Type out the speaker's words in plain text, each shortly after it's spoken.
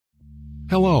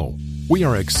Hello. We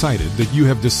are excited that you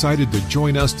have decided to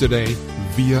join us today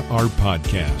via our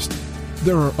podcast.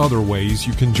 There are other ways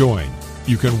you can join.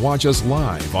 You can watch us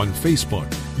live on Facebook,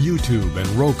 YouTube, and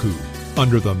Roku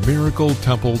under the Miracle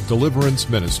Temple Deliverance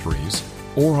Ministries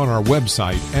or on our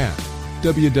website at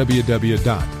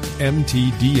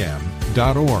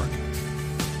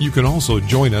www.mtdm.org. You can also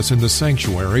join us in the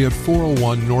sanctuary at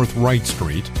 401 North Wright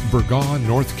Street, Burgaw,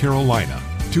 North Carolina,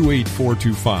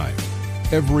 28425,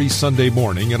 every Sunday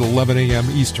morning at 11 a.m.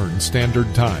 Eastern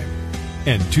Standard Time,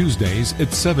 and Tuesdays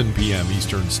at 7 p.m.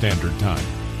 Eastern Standard Time.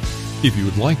 If you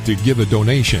would like to give a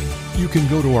donation, you can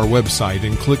go to our website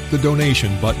and click the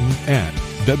donation button at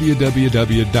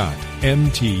www.mtdm.org.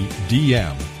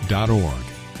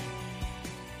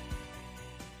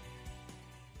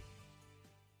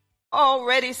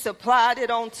 Already supplied it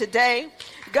on today.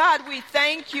 God, we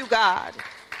thank you, God,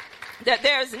 that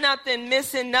there's nothing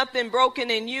missing, nothing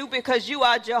broken in you, because you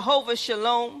are Jehovah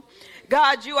Shalom.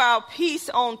 God, you are our peace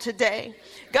on today.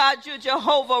 God, you're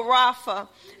Jehovah Rapha.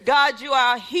 God, you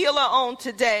are a healer on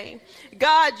today.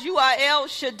 God, you are El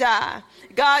Shaddai.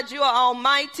 God, you are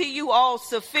almighty. You all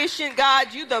sufficient.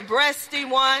 God, you the breasty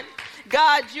one.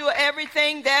 God, you are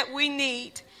everything that we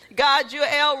need. God, you're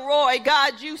El Roy.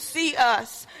 God, you see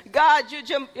us. God, you're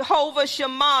Jehovah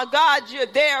Shammah. God, you're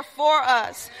there for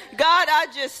us. God, I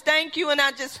just thank you and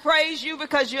I just praise you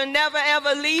because you'll never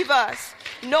ever leave us,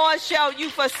 nor shall you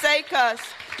forsake us.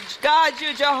 God,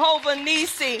 you're Jehovah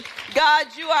Nisi. God,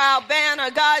 you are our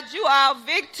banner. God, you are our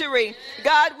victory.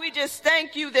 God, we just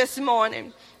thank you this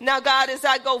morning. Now, God, as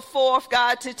I go forth,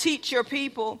 God, to teach your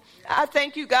people, I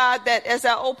thank you, God, that as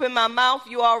I open my mouth,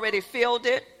 you already filled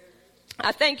it.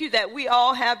 I thank you that we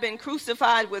all have been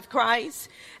crucified with Christ,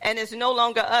 and it's no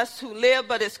longer us who live,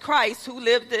 but it's Christ who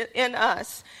lived in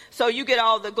us. So you get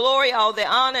all the glory, all the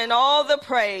honor, and all the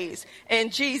praise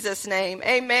in Jesus' name.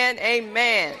 Amen,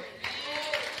 amen.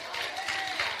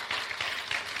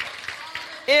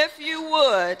 If you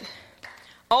would,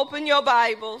 open your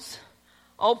Bibles,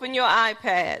 open your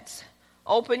iPads,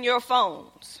 open your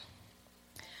phones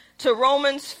to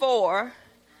Romans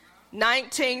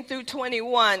 4:19 through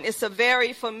 21. It's a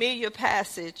very familiar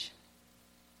passage,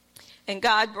 and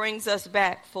God brings us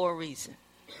back for a reason.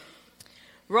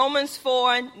 Romans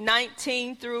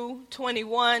 4:19 through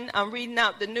 21. I'm reading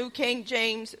out the New King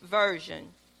James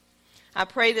Version. I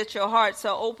pray that your hearts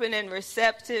are open and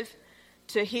receptive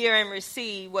to hear and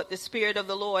receive what the Spirit of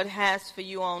the Lord has for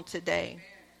you on today.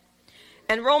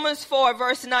 In Romans 4,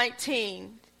 verse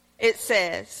 19, it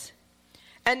says,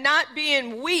 "And not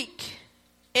being weak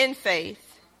in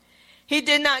faith, he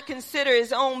did not consider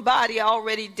his own body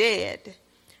already dead,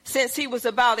 since he was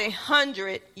about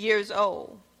 100 years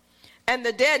old, and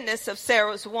the deadness of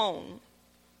Sarah's womb.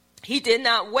 He did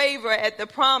not waver at the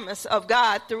promise of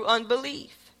God through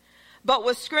unbelief, but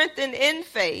was strengthened in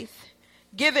faith,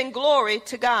 giving glory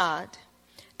to God,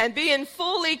 and being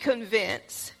fully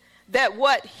convinced that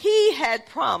what he had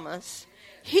promised,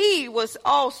 he was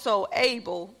also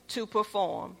able to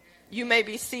perform." You may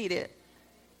be seated.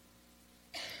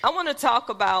 I want to talk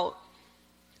about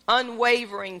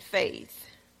unwavering faith.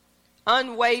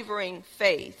 Unwavering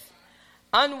faith.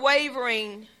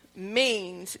 Unwavering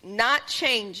means not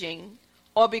changing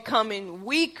or becoming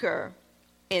weaker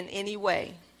in any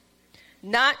way.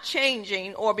 Not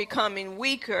changing or becoming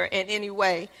weaker in any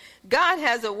way. God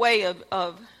has a way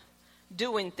of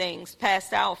doing things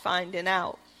past our finding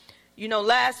out. You know,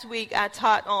 last week I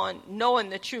taught on knowing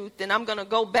the truth, and I'm going to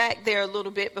go back there a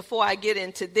little bit before I get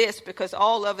into this, because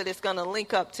all of it is going to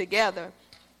link up together.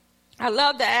 I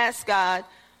love to ask God,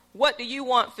 what do you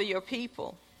want for your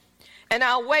people? And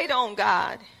I'll wait on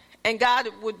God, and God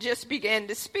would just begin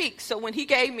to speak. So when he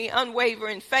gave me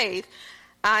unwavering faith,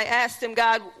 I asked him,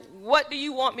 God, what do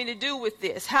you want me to do with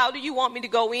this? How do you want me to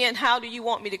go in? How do you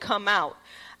want me to come out?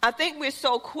 I think we're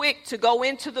so quick to go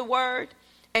into the word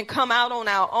and come out on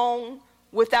our own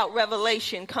without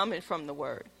revelation coming from the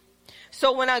word.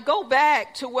 So when I go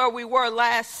back to where we were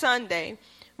last Sunday,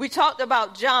 we talked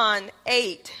about John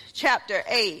 8, chapter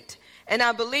 8, and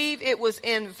I believe it was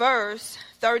in verse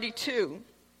 32.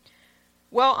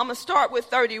 Well, I'm going to start with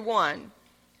 31.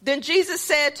 Then Jesus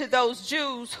said to those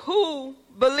Jews who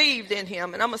believed in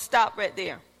him, and I'm going to stop right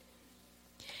there.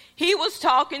 He was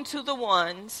talking to the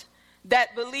ones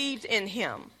that believed in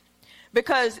him,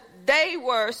 because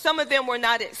some of them were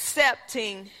not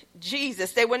accepting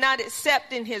Jesus. They were not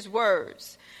accepting his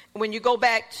words. When you go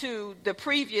back to the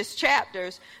previous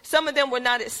chapters, some of them were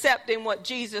not accepting what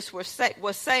Jesus was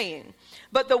saying.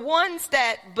 But the ones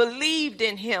that believed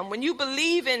in him, when you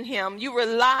believe in him, you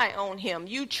rely on him,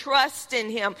 you trust in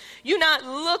him. You're not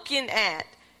looking at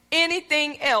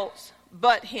anything else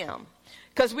but him.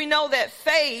 Because we know that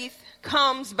faith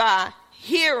comes by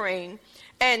hearing,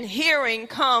 and hearing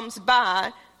comes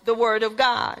by the word of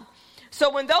God.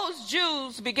 So when those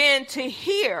Jews began to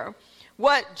hear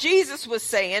what Jesus was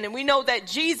saying, and we know that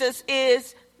Jesus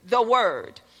is the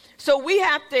word. So we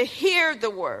have to hear the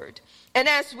word. And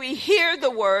as we hear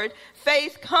the word,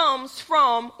 faith comes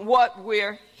from what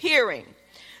we're hearing.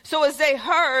 So as they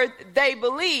heard, they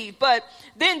believed. But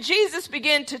then Jesus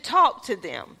began to talk to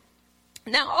them.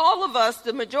 Now, all of us,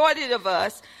 the majority of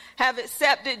us, have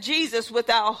accepted Jesus with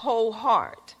our whole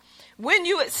heart. When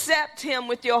you accept him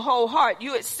with your whole heart,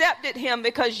 you accepted him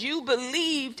because you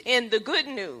believed in the good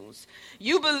news.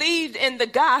 You believed in the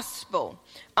gospel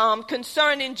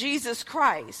concerning Jesus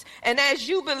Christ. And as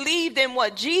you believed in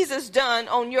what Jesus done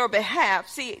on your behalf,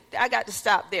 see, I got to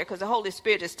stop there because the Holy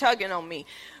Spirit is tugging on me.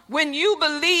 When you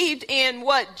believed in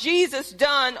what Jesus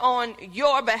done on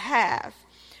your behalf,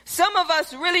 some of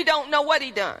us really don't know what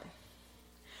he done.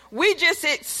 We just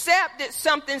accepted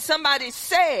something somebody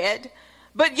said,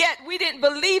 but yet we didn't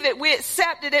believe it. We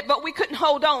accepted it, but we couldn't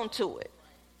hold on to it.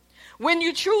 When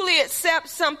you truly accept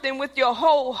something with your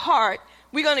whole heart,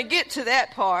 we're going to get to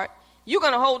that part. You're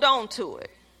going to hold on to it.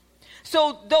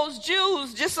 So those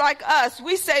Jews, just like us,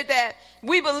 we say that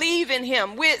we believe in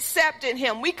him. We accepted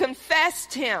him. We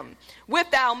confessed him with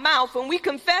our mouth. And we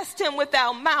confessed him with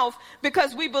our mouth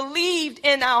because we believed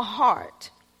in our heart.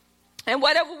 And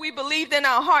whatever we believed in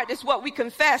our heart is what we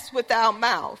confess with our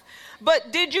mouth.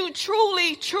 But did you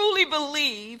truly, truly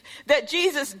believe that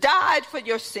Jesus died for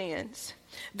your sins,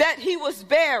 that he was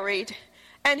buried,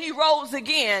 and he rose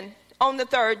again on the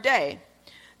third day?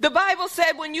 The Bible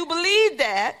said when you believe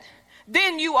that,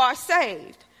 then you are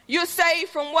saved. You're saved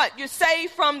from what? You're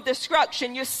saved from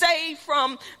destruction. You're saved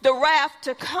from the wrath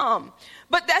to come.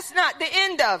 But that's not the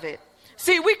end of it.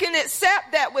 See, we can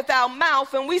accept that with our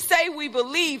mouth and we say we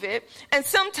believe it. And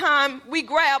sometimes we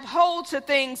grab hold to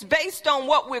things based on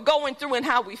what we're going through and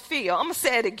how we feel. I'm going to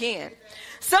say it again.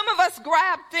 Some of us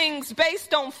grab things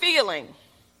based on feeling,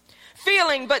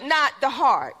 but not the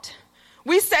heart.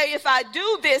 We say, if I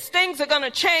do this, things are going to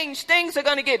change. Things are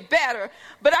going to get better.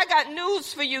 But I got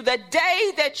news for you. The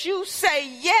day that you say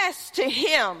yes to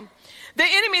him, the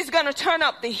enemy is going to turn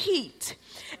up the heat.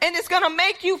 And it's going to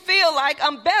make you feel like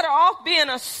I'm better off being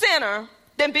a sinner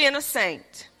than being a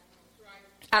saint.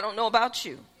 I don't know about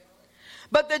you.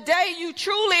 But the day you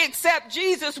truly accept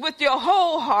Jesus with your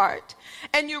whole heart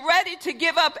and you're ready to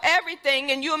give up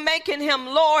everything and you're making him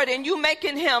Lord and you're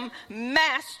making him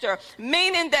master,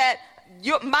 meaning that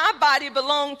my body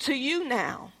belongs to you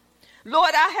now.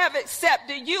 Lord, I have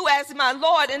accepted you as my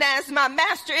Lord and as my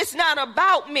master. It's not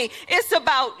about me. It's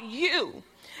about you.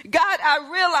 God, I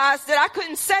realized that I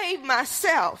couldn't save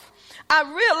myself. I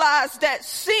realized that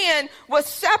sin was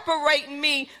separating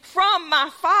me from my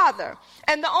Father.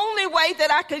 And the only way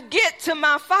that I could get to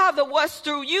my Father was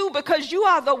through you, because you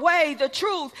are the way, the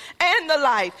truth, and the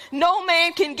life. No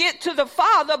man can get to the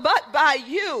Father but by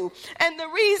you. And the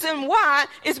reason why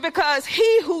is because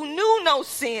he who knew no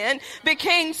sin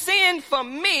became sin for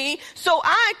me, so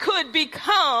I could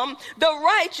become the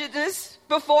righteousness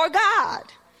before God.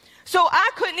 So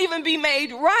I couldn't even be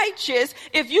made righteous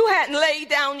if you hadn't laid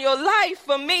down your life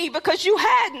for me, because you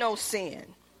had no sin.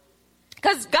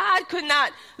 Because God could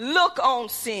not look on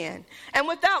sin. And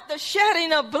without the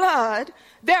shedding of blood,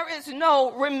 there is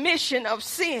no remission of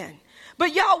sin.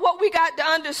 But y'all, what we got to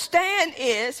understand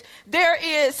is there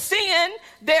is sin,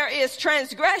 there is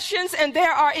transgressions, and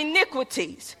there are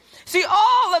iniquities. See,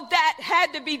 all of that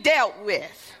had to be dealt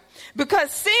with,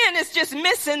 because sin is just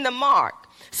missing the mark.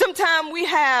 Sometimes we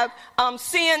have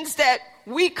sins that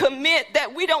we commit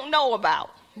that we don't know about.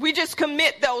 We just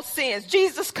commit those sins.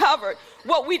 Jesus covered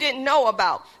what we didn't know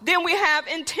about. Then we have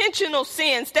intentional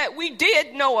sins that we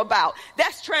did know about.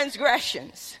 That's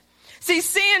transgressions. See,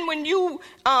 sin, when you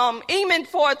aiming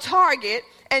for a target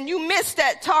and you missed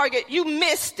that target, you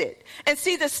missed it. And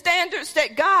see, the standards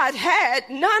that God had,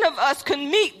 none of us could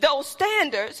meet those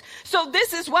standards. So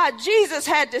this is why Jesus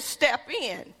had to step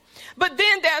in. But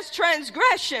then there's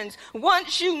transgressions.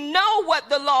 Once you know what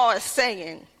the law is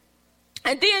saying,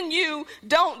 and then you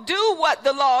don't do what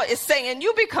the law is saying,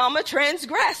 you become a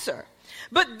transgressor.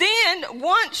 But then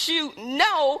once you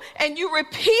know and you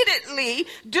repeatedly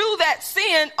do that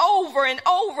sin over and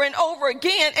over and over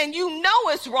again, and you know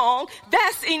it's wrong,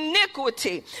 that's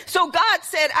iniquity. So God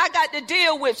said, I got to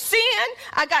deal with sin,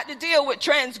 I got to deal with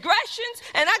transgressions,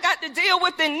 and I got to deal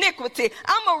with iniquity.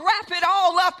 I'm going to wrap it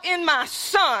all up in my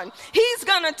Son. He's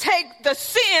going to take the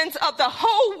sins of the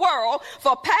whole world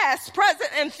for past, present,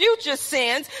 and future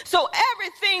sins. So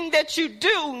everything that you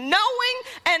do, knowing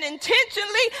and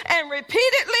intentionally and repeatedly,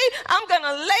 repeatedly, I'm going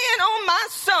to lay it on my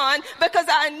son because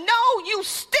I know you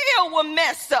still will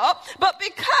mess up. But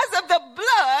because of the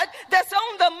blood that's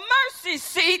on the mercy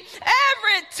seat,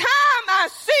 every time I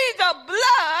see the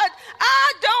blood,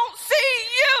 I don't see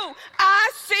you.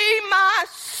 I see my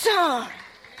son.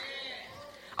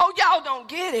 Oh, y'all don't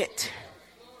get it.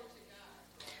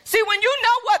 See, when you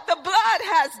know what the blood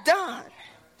has done,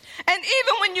 and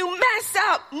even when you mess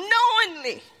up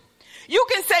knowingly, you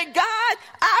can say, God,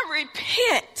 I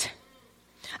repent.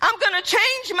 I'm going to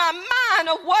change my mind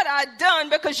of what I've done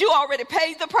because you already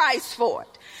paid the price for it.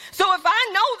 So if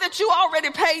I know that you already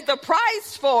paid the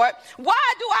price for it,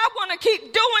 why do I want to keep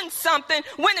doing something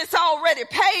when it's already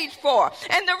paid for?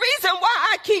 And the reason why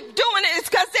I keep doing it is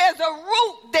because there's a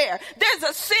root there. There's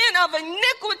a sin of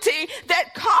iniquity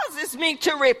that causes me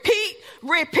to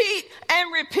repeat,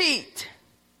 and repeat.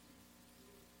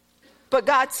 But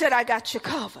God said, I got you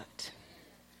covered.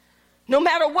 No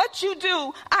matter what you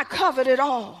do, I covered it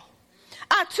all.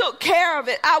 I took care of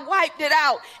it. I wiped it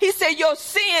out. He said, your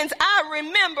sins I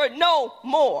remember no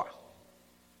more.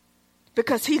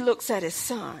 Because he looks at his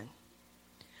son.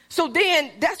 So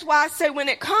then that's why I say when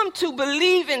it comes to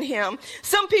believing him,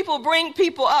 some people bring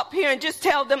people up here and just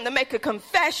tell them to make a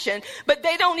confession, but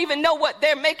they don't even know what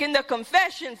they're making the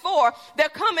confession for. They're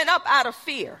coming up out of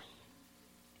fear.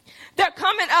 They're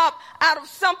coming up out of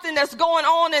something that's going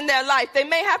on in their life. They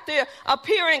may have to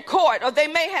appear in court, or they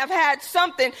may have had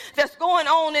something that's going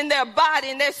on in their body,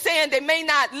 and they're saying they may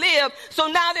not live. So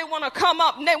now they want to come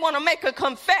up and they want to make a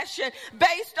confession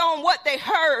based on what they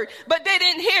heard. But they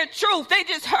didn't hear truth. They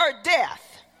just heard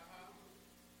death.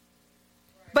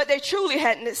 But they truly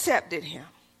hadn't accepted him.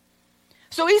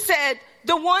 So he said,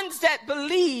 the ones that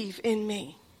believe in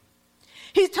me.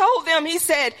 He told them, he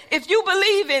said, if you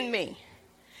believe in me,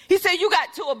 he said, you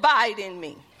got to abide in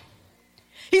me.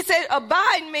 He said,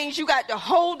 abide means you got to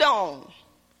hold on.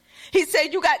 He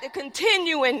said, you got to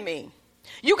continue in me.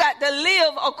 You got to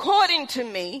live according to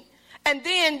me. And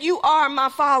then you are my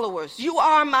followers. You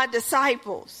are my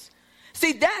disciples.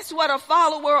 See, that's what a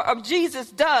follower of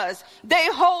Jesus does. They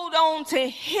hold on to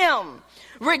him.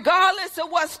 Regardless of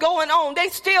what's going on, they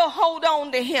still hold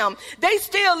on to him. They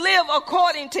still live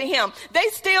according to him. They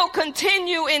still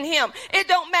continue in him. It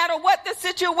don't matter what the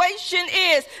situation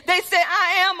is. They say,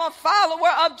 I am a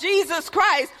follower of Jesus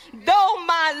Christ. Though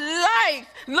my life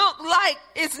look like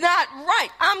it's not right,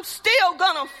 I'm still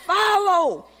gonna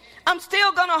follow. I'm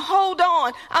still gonna hold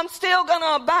on. I'm still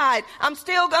gonna abide. I'm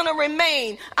still gonna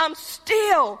remain. I'm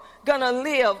still gonna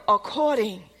live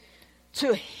according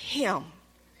to him.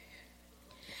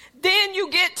 Then you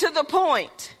get to the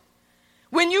point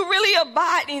when you really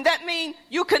abiding, that means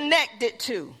you connected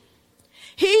to.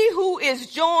 He who is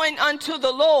joined unto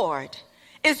the Lord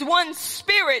is one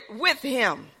spirit with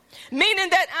him, meaning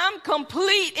that I'm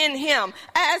complete in him.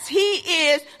 As he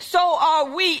is, so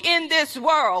are we in this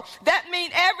world. That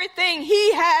means everything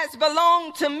he has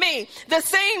belonged to me. The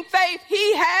same faith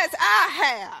he has, I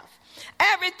have.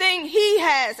 Everything he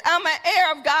has. I'm an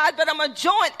heir of God, but I'm a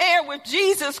joint heir with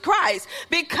Jesus Christ.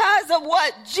 Because of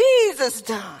what Jesus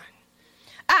done,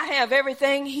 I have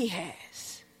everything he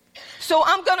has. So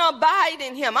I'm going to abide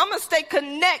in him. I'm going to stay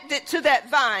connected to that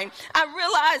vine. I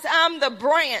realize I'm the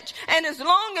branch. And as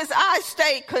long as I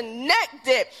stay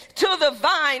connected to the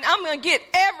vine, I'm going to get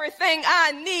everything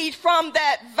I need from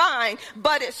that vine.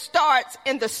 But it starts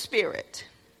in the spirit.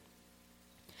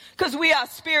 Because we are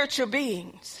spiritual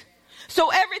beings. So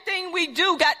everything we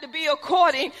do got to be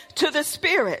according to the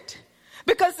spirit.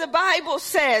 Because the Bible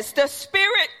says the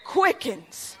spirit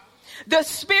quickens. The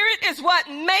spirit is what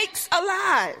makes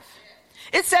alive.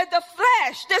 It said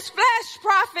this flesh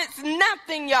profits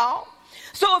nothing, y'all.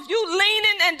 So if you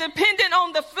leaning and dependent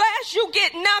on the flesh, you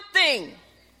get nothing.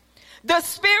 The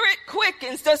spirit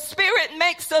quickens. The spirit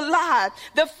makes alive.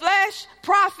 The flesh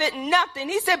profit nothing.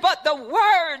 He said, but the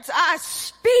words I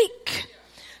speak.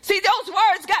 See, those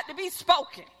words got to be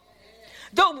spoken.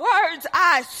 The words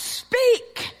I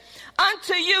speak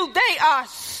unto you, they are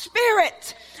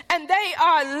spirit and they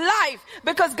are life.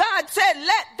 Because God said,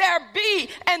 let there be,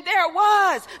 and there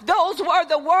was. Those were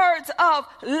the words of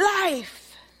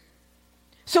life.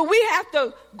 So we have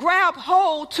to grab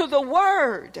hold to the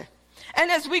word.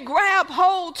 And as we grab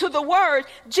hold to the word,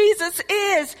 Jesus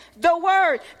is the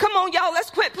word. Come on, y'all, let's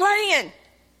quit playing.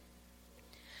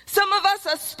 Some of us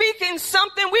are speaking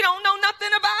something we don't know nothing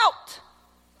about.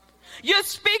 You're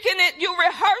speaking it, you're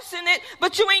rehearsing it,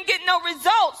 but you ain't getting no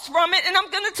results from it, and I'm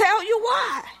going to tell you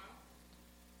why.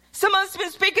 Some of us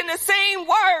been speaking the same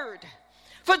word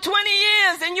for 20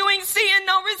 years, and you ain't seeing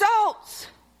no results.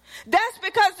 That's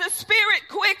because the spirit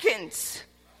quickens.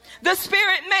 The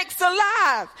Spirit makes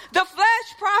alive. The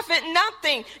flesh profit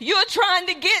nothing. You're trying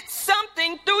to get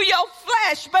something through your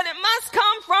flesh, but it must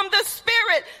come from the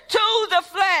Spirit to the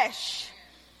flesh.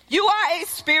 You are a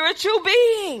spiritual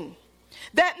being.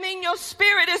 That means your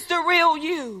spirit is the real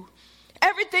you.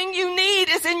 Everything you need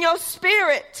is in your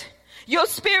spirit. Your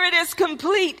spirit is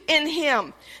complete in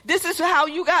Him. This is how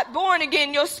you got born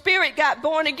again. Your spirit got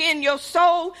born again. Your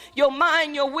soul, your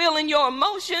mind, your will, and your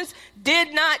emotions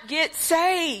did not get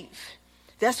saved.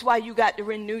 That's why you got to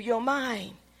renew your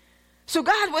mind. So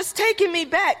God was taking me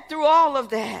back through all of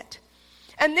that.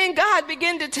 And then God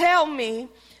began to tell me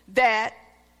that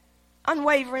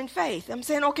unwavering faith. I'm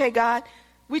saying, okay, God,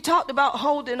 we talked about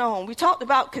holding on. We talked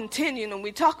about continuing.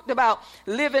 We talked about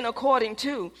living according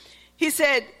to. He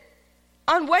said,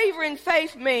 unwavering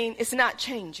faith means it's not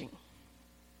changing.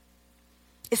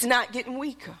 It's not getting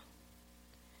weaker.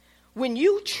 When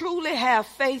you truly have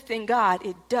faith in God,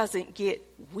 it doesn't get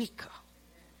weaker.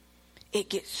 It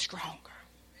gets stronger.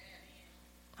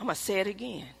 I'm going to say it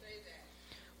again.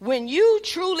 When you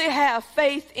truly have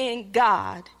faith in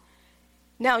God,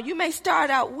 now you may start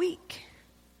out weak,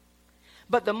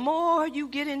 but the more you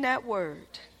get in that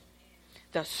word,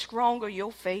 the stronger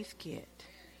your faith gets.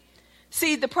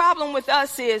 See, the problem with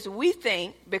us is we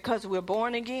think because we're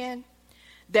born again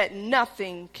that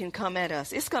nothing can come at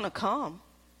us. It's going to come,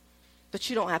 but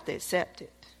you don't have to accept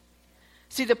it.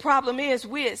 See, the problem is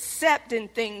we're accepting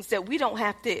things that we don't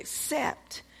have to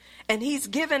accept, and He's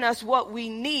given us what we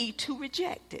need to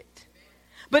reject it.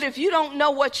 But if you don't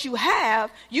know what you have,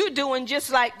 you're doing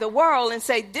just like the world and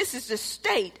say, this is the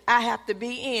state I have to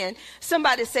be in.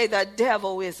 Somebody say the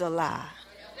devil is a lie.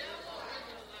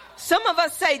 Some of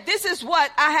us say, this is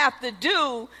what I have to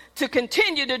do to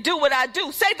continue to do what I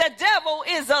do. Say the devil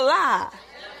is a lie.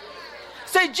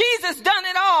 Say Jesus done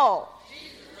it all.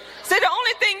 Say the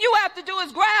only thing you have to do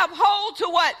is grab hold to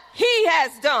what He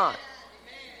has done.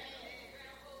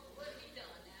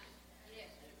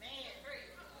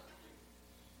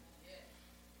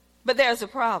 But there's a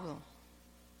problem.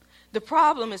 The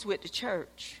problem is with the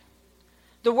church.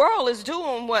 The world is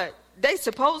doing what they're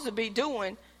supposed to be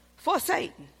doing for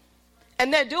Satan.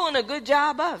 And they're doing a good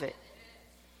job of it.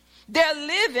 They're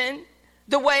living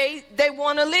the way they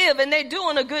want to live, and they're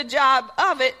doing a good job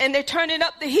of it, and they're turning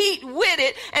up the heat with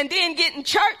it, and then getting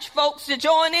church folks to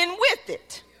join in with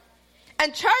it.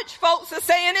 And church folks are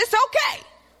saying it's okay.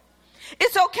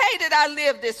 It's okay that I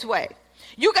live this way.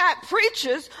 You got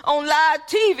preachers on live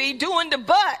TV doing the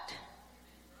butt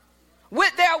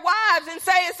with their wives and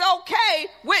say it's okay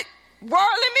with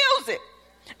worldly music.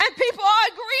 And people are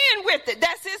agreeing with it.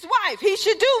 That's his wife. He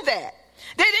should do that.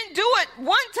 They didn't do it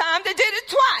one time. They did it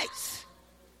twice.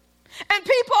 And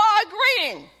people are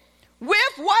agreeing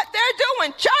with what they're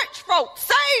doing. Church folks,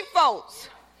 saved folks.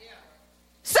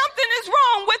 Something is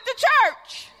wrong with the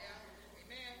church.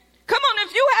 Come on,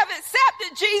 if you have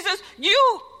accepted Jesus,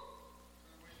 you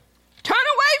turn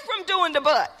away from doing the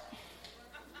butt.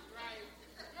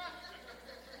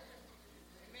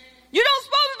 You don't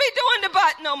supposed to be doing the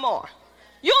butt no more.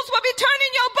 You don't supposed to be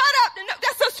turning your butt up.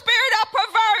 That's a spirit of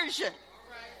perversion.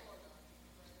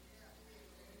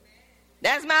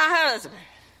 That's my husband.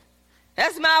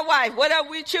 That's my wife. Whatever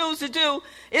we choose to do,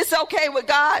 it's okay with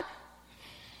God.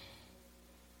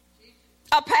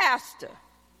 A pastor.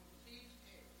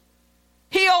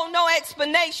 He owe no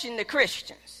explanation to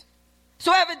Christians.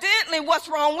 So evidently, what's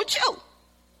wrong with you?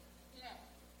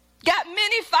 Got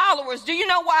many followers. Do you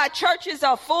know why churches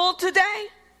are full today?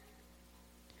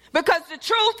 Because the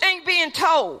truth ain't being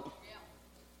told.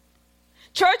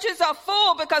 Churches are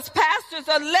full because pastors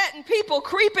are letting people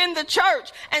creep in the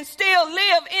church and still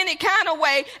live any kind of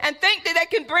way and think that they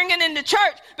can bring it in the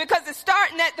church because it's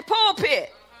starting at the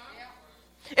pulpit.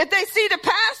 If they see the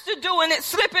pastor doing it,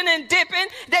 slipping and dipping,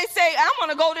 they say, I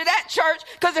want to go to that church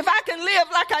because if I can live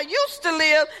like I used to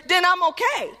live, then I'm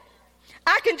okay.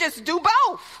 I can just do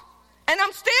both. And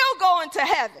I'm still going to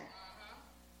heaven.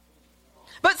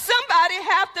 But somebody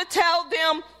have to tell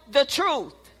them the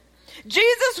truth.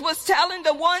 Jesus was telling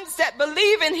the ones that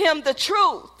believe in him the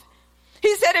truth.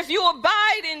 He said, if you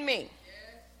abide in me,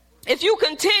 if you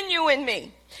continue in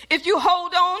me, if you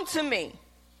hold on to me,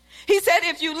 he said,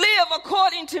 if you live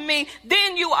according to me,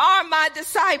 then you are my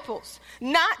disciples.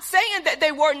 Not saying that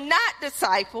they were not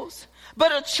disciples,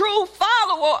 but a true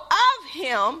follower of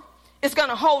him is going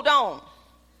to hold on.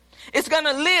 It's going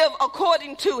to live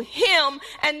according to him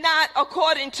and not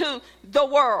according to the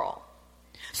world.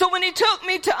 So when he took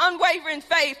me to unwavering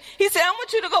faith, he said, I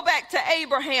want you to go back to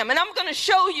Abraham, and I'm going to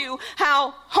show you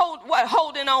what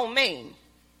holding on means.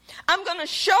 I'm going to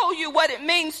show you what it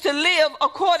means to live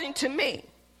according to me.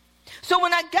 So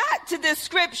when I got to this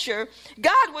scripture,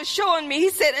 God was showing me, he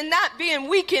said, and not being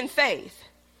weak in faith.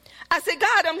 I said,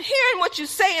 God, I'm hearing what you're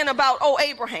saying about,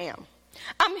 Abraham.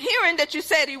 I'm hearing that you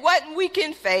said he wasn't weak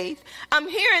in faith. I'm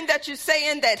hearing that you're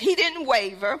saying that he didn't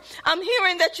waver. I'm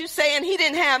hearing that you're saying he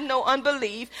didn't have no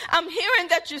unbelief. I'm hearing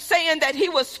that you're saying that he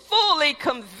was fully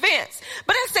convinced.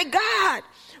 But I said, God,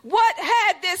 what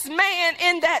had this man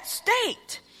in that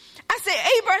state? I said,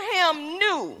 Abraham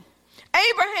knew.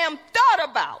 Abraham thought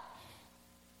about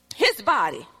his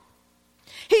body.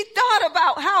 He thought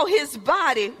about how his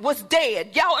body was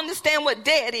dead. Y'all understand what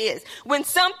dead is? When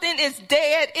something is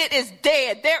dead, it is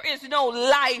dead. There is no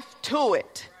life to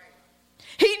it.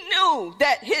 He knew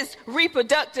that his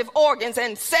reproductive organs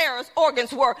and Sarah's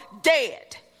organs were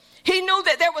dead. He knew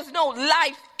that there was no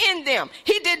life in them.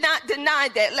 He did not deny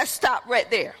that. Let's stop right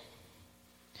there.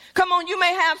 Come on, you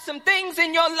may have some things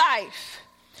in your life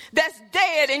that's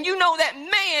dead, and you know that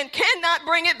man cannot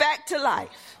bring it back to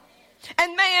life.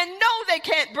 And man know they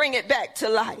can't bring it back to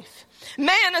life.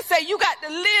 Man will say, you got to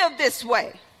live this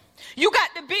way. You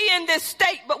got to be in this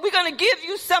state, but we're going to give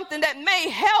you something that may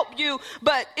help you,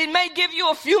 but it may give you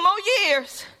a few more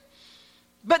years.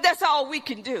 But that's all we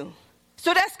can do.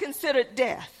 So that's considered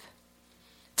death.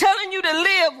 Telling you to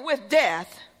live with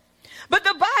death. But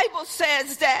the Bible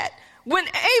says that when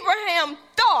Abraham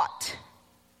thought,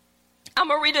 I'm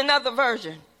going to read another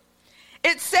version.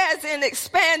 It says in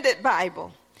Expanded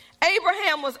Bible,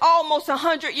 Abraham was almost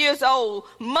 100 years old,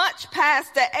 much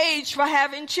past the age for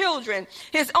having children.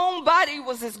 His own body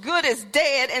was as good as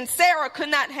dead, and Sarah could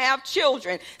not have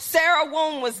children. Sarah's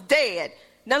womb was dead.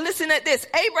 Now listen at this.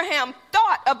 Abraham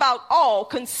thought about all,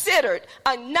 considered,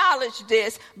 acknowledged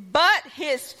this, but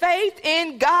his faith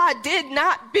in God did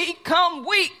not become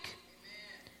weak.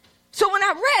 So when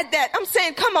I read that, I'm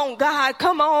saying, come on, God,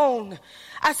 come on.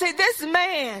 I say, this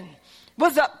man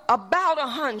was about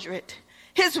 100.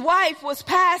 His wife was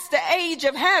past the age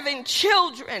of having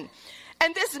children.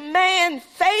 And this man's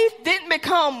faith didn't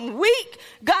become weak.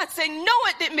 God said, no,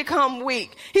 it didn't become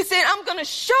weak. He said, I'm going to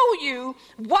show you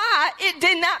why it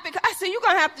did not become. I said, you're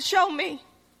going to have to show me.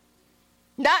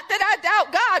 Not that I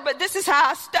doubt God, but this is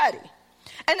how I study.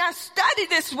 And I study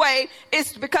this way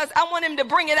is because I want him to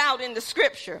bring it out in the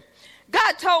scripture.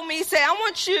 God told me, he said, I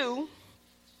want you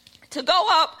to go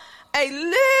up a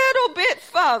little bit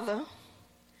further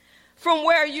from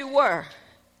where you were.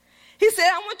 He said,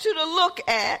 I want you to look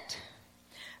at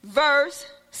verse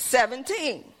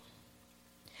 17.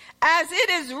 As it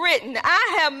is written,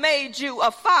 I have made you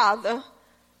a father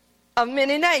of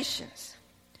many nations.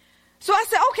 So I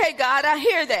said, okay, God, I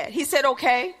hear that. He said,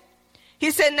 okay. He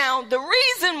said, now the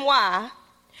reason why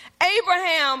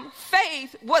Abraham's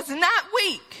faith was not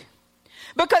weak,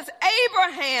 because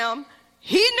Abraham,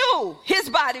 he knew his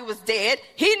body was dead.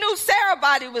 He knew Sarah's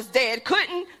body was dead,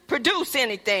 couldn't produce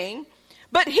anything,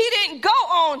 but he didn't go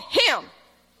on him.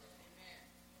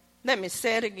 Let me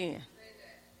say it again.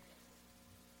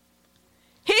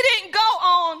 He didn't go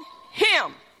on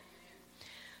him.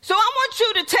 So I want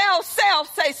you to tell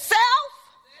self, say, self,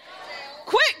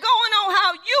 quit going on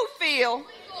how you feel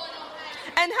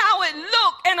and how it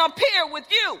look and appear with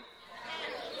you.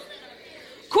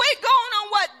 Quit going on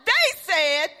what they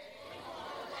said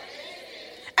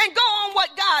and go on what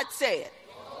God said.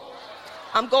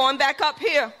 I'm going back up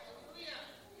here.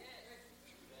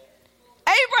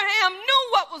 Abraham knew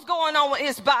what was going on with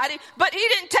his body, but he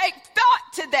didn't take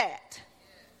thought to that.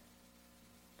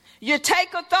 You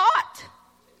take a thought,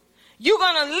 you're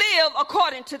going to live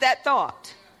according to that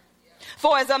thought.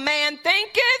 For as a man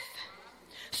thinketh,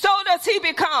 so does he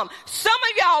become. Some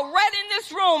of y'all right in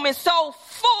this room is so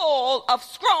full of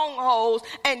strongholds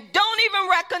and don't even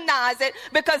recognize it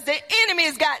because the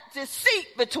enemy's got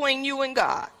deceit between you and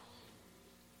God.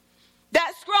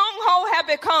 That stronghold have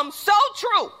become so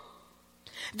true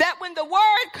that when the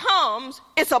word comes,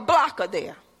 it's a blocker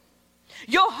there.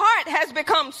 Your heart has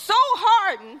become so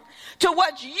hardened to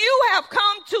what you have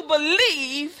come to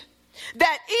believe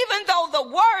that even though the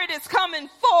word is coming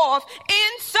forth,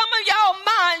 in some of y'all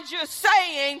minds you're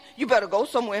saying, you better go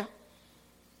somewhere.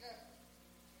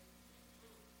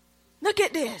 Look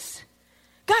at this.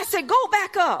 God said, go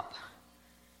back up.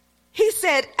 He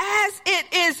said, as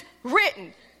it is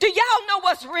written. Do y'all know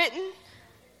what's written?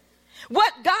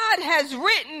 What God has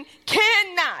written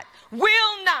cannot,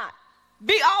 will not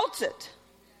be altered.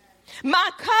 My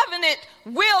covenant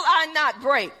will I not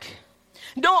break,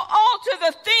 nor alter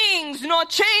the things, nor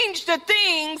change the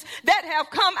things that have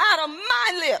come out of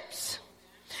my lips.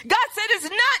 God said it's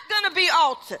not going to be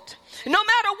altered. No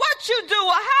matter what you do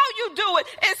or how you do it,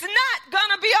 it's not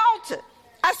going to be altered.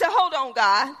 I said, hold on,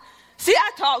 God. See,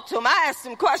 I talked to him. I asked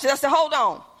him questions. I said, hold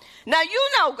on. Now, you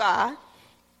know, God,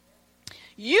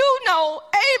 you know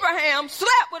Abraham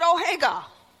slept with old Hagar.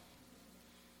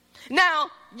 Now,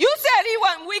 you said he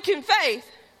wasn't weak in faith.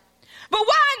 But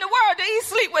why in the world did he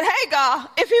sleep with Hagar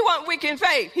if he wasn't weak in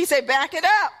faith? He said, back it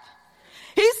up.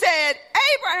 He said,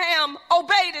 Abraham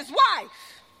obeyed his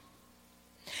wife.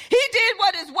 He did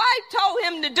what his wife told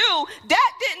him to do.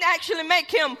 That didn't actually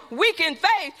make him weak in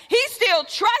faith. He still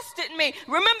trusted me.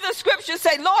 Remember the scriptures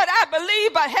say, Lord, I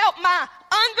believe, but help my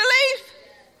unbelief.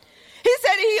 He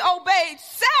said he obeyed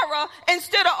Sarah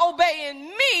instead of obeying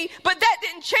me, but that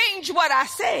didn't change what I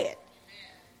said.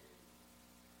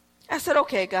 I said,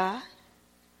 okay, God.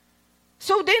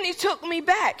 So then he took me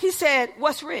back. He said,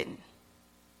 what's written?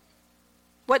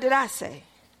 What did I say?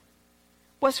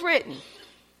 What's written?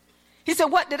 He said,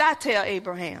 what did I tell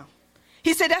Abraham?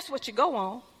 He said, that's what you go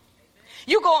on.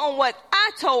 You go on what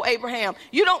I told Abraham.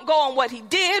 You don't go on what he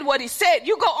did, what he said.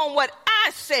 You go on what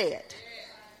I said.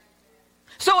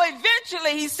 So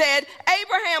eventually, he said,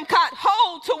 Abraham caught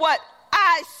hold to what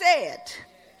I said.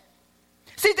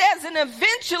 See, there's an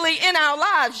eventually in our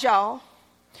lives, y'all.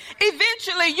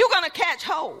 Eventually, you're going to catch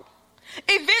hold.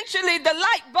 Eventually, the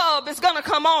light bulb is going to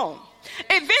come on.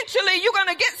 Eventually, you're going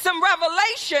to get some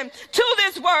revelation to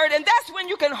this word, and that's when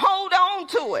you can hold on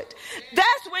to it.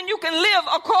 That's when you can live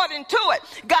according to it.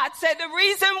 God said the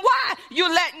reason why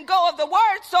you're letting go of the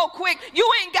word so quick, you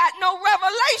ain't got no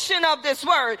revelation of this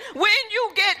word. When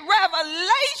you get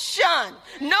revelation,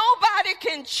 nobody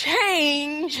can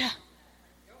change.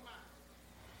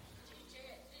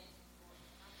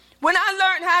 When I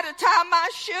learned how to tie my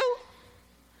shoe,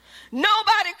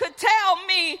 nobody could tell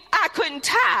me I couldn't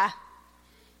tie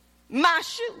my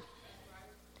shoe.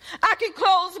 I can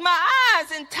close my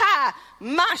eyes and tie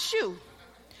my shoe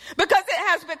because it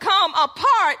has become a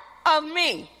part of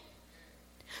me.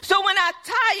 So when I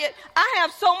tie it, I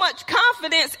have so much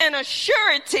confidence and a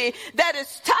surety that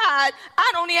it's tied.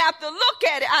 I don't even have to look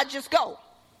at it. I just go.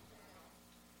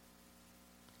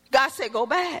 God said, go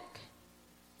back.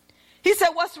 He said,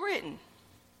 what's written?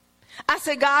 I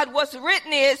said, God, what's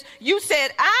written is, you said,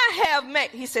 I have made.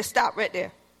 He said, stop right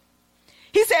there.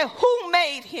 He said, who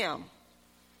made him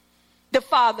the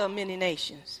father of many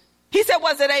nations? He said,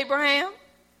 was it Abraham?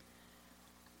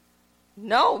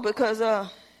 No, because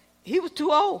he was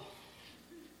too old.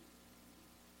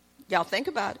 Y'all think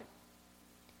about it.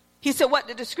 He said, what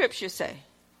did the scripture say?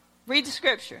 Read the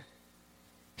scripture.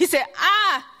 He said,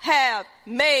 I have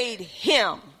made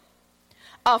him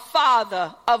a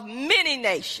father of many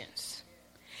nations.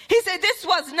 He said, this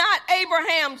was not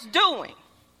Abraham's doing.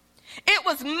 It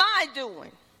was my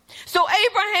doing. So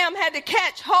Abraham had to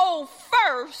catch hold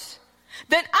first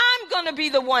that I'm going to be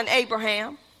the one,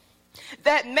 Abraham,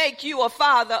 that make you a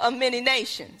father of many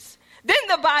nations. Then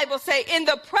the Bible say, in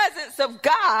the presence of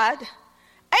God,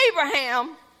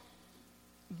 Abraham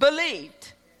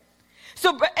believed. So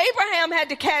Abraham had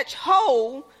to catch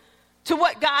hold to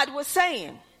what God was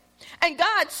saying. And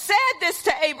God said this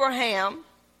to Abraham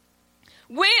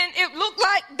when it looked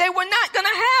like they were not going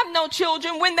to have no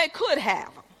children when they could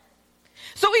have them.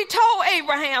 So he told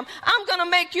Abraham, I'm going to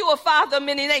make you a father of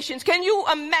many nations. Can you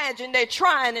imagine? They're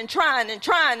trying and trying and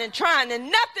trying and trying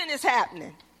and nothing is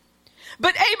happening.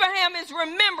 But Abraham is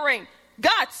remembering,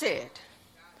 God said,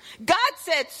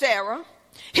 Sarah,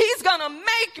 he's going to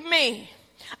make me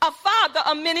a father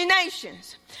of many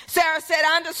nations. Sarah said,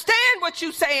 I understand what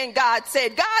you're saying, God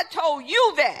said. God told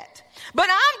you that. But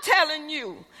I'm telling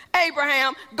you,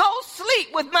 Abraham, go sleep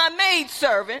with my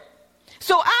maidservant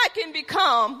so I can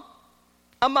become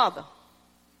a mother.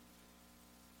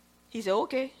 He said,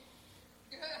 okay.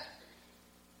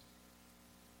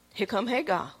 Here come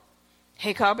Hagar.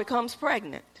 Hagar becomes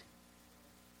pregnant.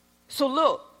 So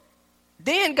look,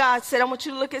 then God said, I want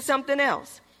you to look at something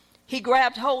else. He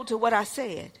grabbed hold to what I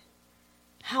said.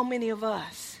 How many of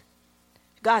us,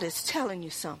 God is telling you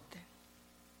something,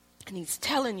 and he's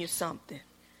telling you something,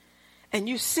 and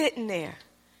you're sitting there,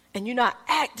 and you're not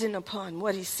acting upon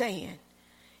what he's saying.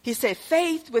 He said,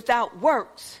 faith without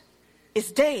works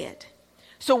is dead.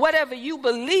 So whatever you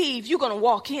believe, you're going to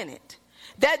walk in it.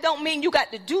 That don't mean you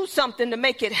got to do something to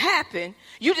make it happen.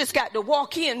 You just got to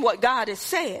walk in what God has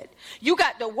said. You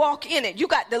got to walk in it. You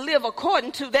got to live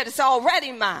according to that it's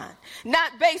already mine.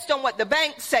 Not based on what the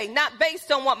banks say. Not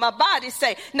based on what my body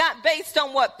say. Not based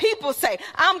on what people say.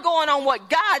 I'm going on what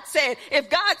God said. If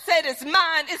God said it's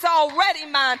mine, it's already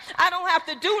mine. I don't have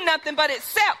to do nothing but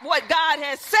accept what God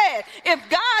has said. If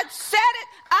God said it,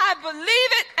 I believe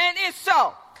it, and it's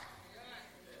so.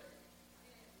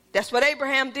 That's what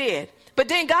Abraham did. But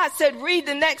then God said, read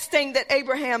the next thing that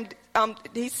Abraham,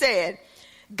 he said,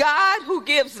 God who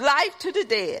gives life to the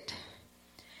dead.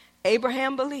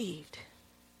 Abraham believed.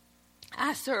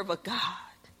 I serve a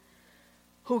God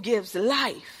who gives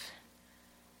life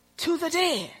to the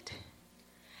dead.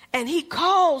 And he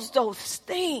calls those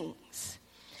things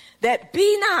that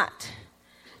be not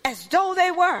as though they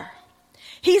were.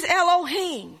 He's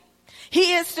Elohim.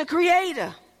 He is the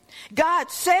creator.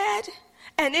 God said,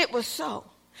 and it was so.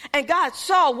 And God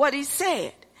saw what he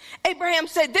said. Abraham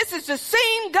said, this is the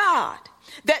same God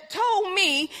that told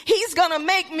me he's going to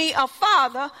make me a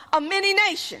father of many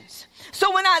nations.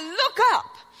 So when I look up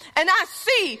and I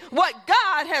see what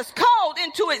God has called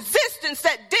into existence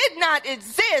that did not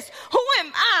exist, who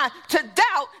am I to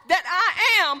doubt that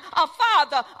I am a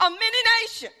father of many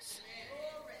nations?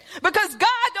 Because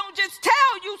God don't just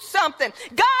tell you something.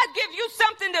 God give you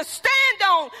something to stand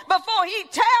on before he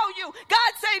tell you.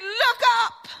 God say, look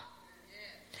up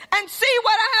and see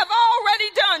what I have already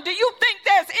done. Do you think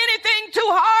there's anything too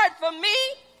hard for me?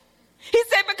 He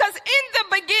said, because in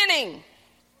the beginning,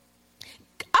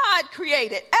 God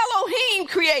created, Elohim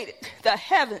created the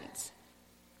heavens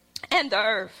and the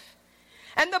earth.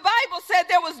 And the Bible said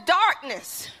there was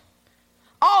darkness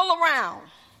all around.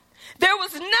 There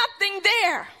was nothing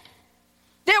there.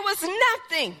 There was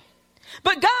nothing.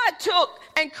 But God took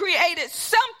and created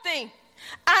something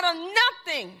out of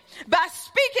nothing by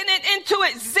speaking it into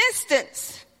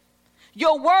existence.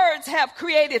 Your words have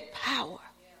created power.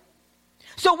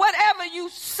 So whatever you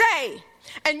say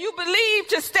and you believe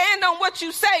to stand on what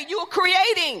you say, you're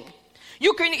creating.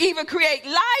 You can either create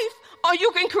life or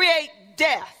you can create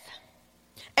death.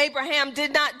 Abraham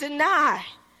did not deny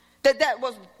that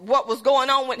was what was going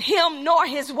on with him nor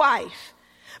his wife.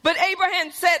 But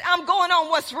Abraham said, I'm going on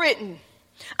what's written.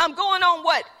 I'm going on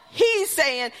what he's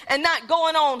saying and not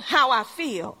going on how I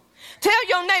feel. Tell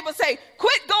your neighbor, say,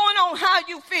 quit going on how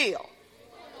you feel.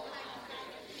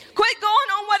 Quit going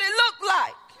on what it looked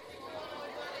like.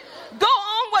 Go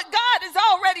on what God has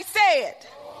already said.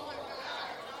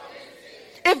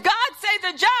 If God say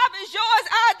the job is yours,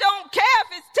 I don't care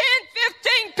if it's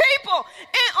 10, 15 people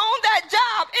on that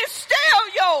job. It's still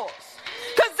yours.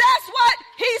 Because that's what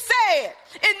he said.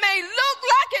 It may look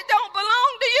like it don't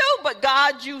belong to you, but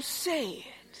God, you said.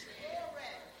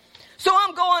 So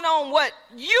I'm going on what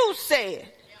you said,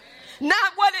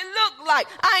 not what it looked like.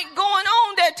 I ain't going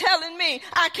on there telling me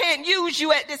I can't use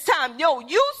you at this time. No,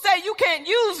 you say you can't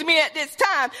use me at this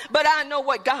time, but I know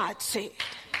what God said.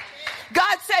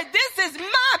 God said, this is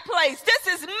my place.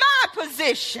 This is my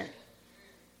position.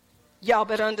 Y'all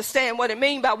better understand what it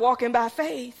means by walking by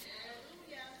faith.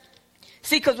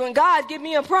 See, because when God give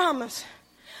me a promise,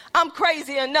 I'm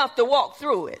crazy enough to walk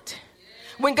through it.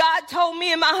 When God told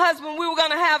me and my husband we were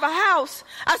going to have a house,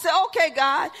 I said, okay,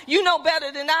 God, you know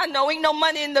better than I know. Ain't no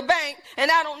money in the bank, and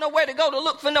I don't know where to go to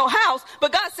look for no house.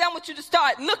 But God said, I want you to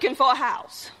start looking for a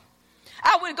house.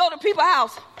 I would go to people's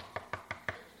house.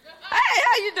 Hey,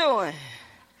 how you doing?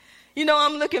 You know,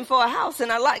 I'm looking for a house,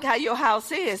 and I like how your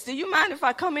house is. Do you mind if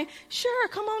I come in? Sure,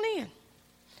 come on in.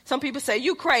 Some people say,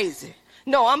 you crazy.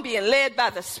 No, I'm being led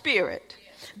by the Spirit.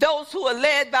 Those who are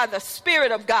led by the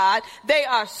Spirit of God, they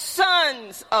are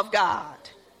sons of God.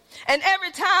 And every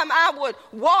time I would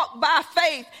walk by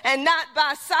faith and not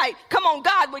by sight, come on,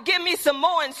 God would give me some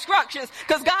more instructions.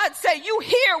 Because God said, you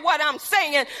hear what I'm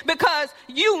saying because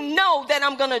you know that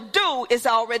I'm going to do is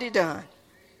already done.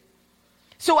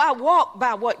 So I walked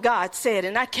by what God said,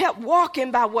 and I kept walking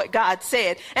by what God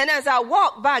said. And as I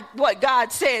walked by what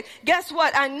God said, guess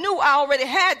what? I knew I already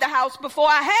had the house before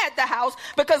I had the house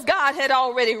because God had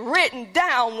already written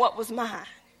down what was mine.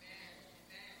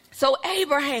 So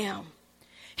Abraham,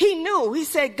 he knew. He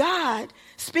said, God,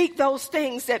 speak those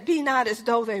things that be not as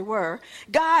though they were.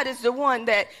 God is the one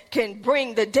that can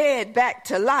bring the dead back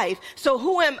to life. So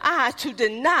who am I to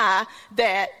deny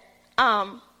that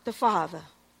I'm the Father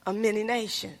of many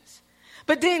nations?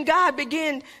 But then God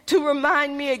began to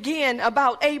remind me again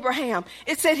about Abraham.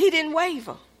 It said he didn't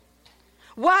waver.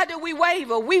 Why do we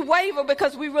waver? We waver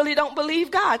because we really don't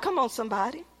believe God. Come on,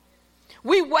 somebody.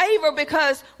 We waver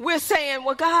because we're saying,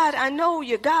 well, God, I know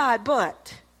you're God,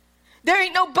 but there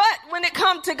ain't no but when it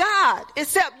comes to God,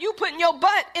 except you putting your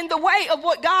butt in the way of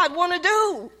what God want to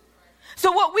do.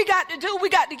 So what we got to do, we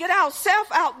got to get ourselves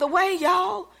out the way,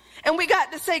 y'all. And we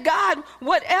got to say, God,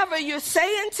 whatever you're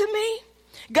saying to me,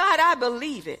 God, I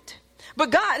believe it.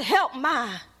 But God, help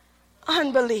my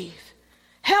unbelief.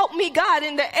 Help me, God,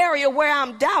 in the area where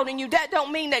I'm doubting you. That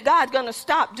don't mean that God's going to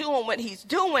stop doing what he's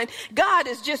doing. God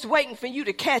is just waiting for you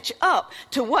to catch up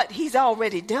to what he's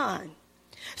already done.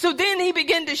 So then he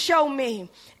began to show me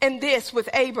in this with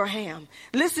Abraham.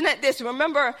 Listen at this.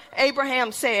 Remember,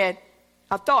 Abraham said,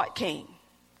 a thought came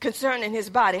concerning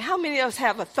his body. How many of us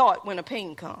have a thought when a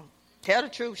pain comes? Tell the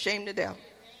truth, shame the devil.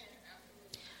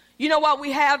 You know why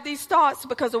we have these thoughts?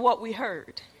 Because of what we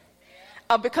heard.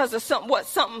 Because of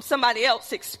something somebody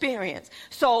else experienced.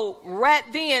 So right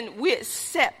then we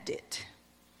accept it.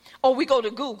 Or we go to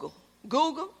Google.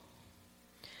 Google,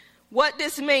 what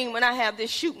this mean when I have this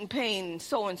shooting pain,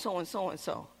 so and so and so and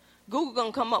so. Google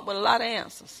gonna come up with a lot of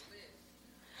answers.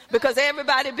 Because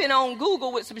everybody been on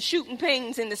Google with some shooting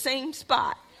pains in the same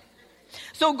spot.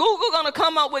 So Google going to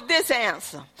come up with this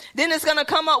answer. Then it's going to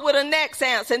come up with a next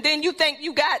answer. And then you think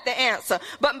you got the answer.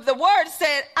 But the word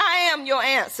said, I am your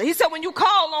answer. He said, when you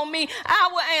call on me, I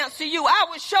will answer you. I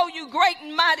will show you great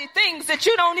and mighty things that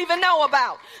you don't even know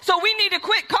about. So we need to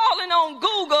quit calling on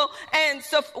Google. And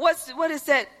so what is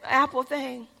that Apple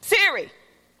thing? Siri.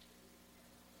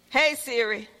 Hey,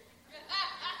 Siri.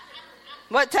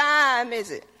 What time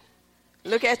is it?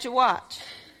 Look at your watch.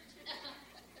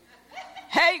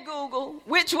 Hey, Google,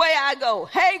 which way I go?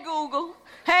 Hey, Google.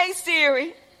 Hey,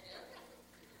 Siri.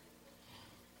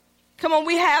 Come on,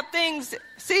 we have things.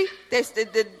 See,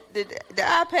 the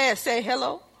iPad say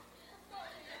hello.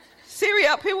 Siri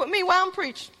up here with me while I'm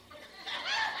preaching.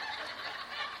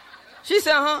 She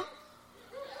said, huh?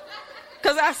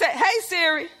 Because I said, hey,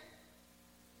 Siri.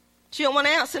 She don't want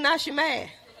to answer, now she mad.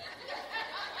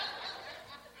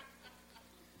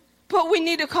 But we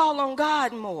need to call on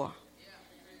God more.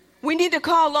 We need to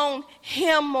call on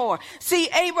him more. See,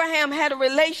 Abraham had a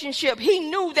relationship. He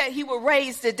knew that he would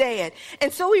raise the dead.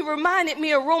 And so he reminded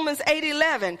me of Romans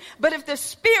 8:11. But if the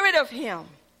spirit of him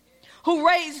who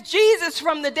raised Jesus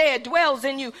from the dead dwells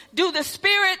in you, do the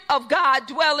spirit of God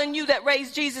dwell in you that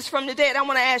raised Jesus from the dead? I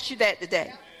want to ask you that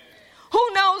today.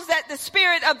 Who knows that the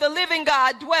spirit of the living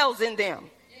God dwells in them?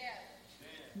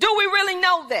 Do we really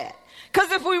know that?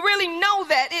 Because if we really know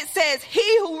that, it says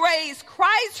he who raised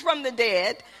Christ from the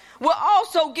dead will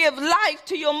also give life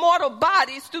to your mortal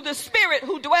bodies through the spirit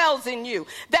who dwells in you.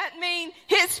 That means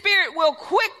his spirit will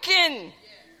quicken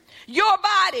your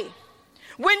body.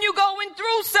 When you're going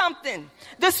through something,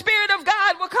 the spirit of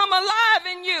God will come alive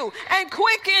in you and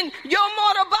quicken your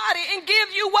mortal body and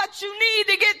give you what you need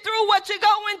to get through what you're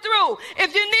going through.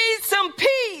 If you need some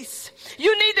peace,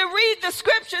 you need to read the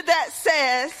scripture that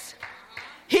says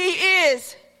he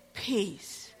is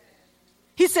peace.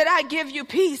 He said, I give you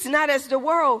peace, not as the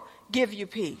world give you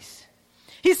peace.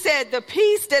 He said, the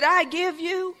peace that I give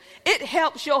you, it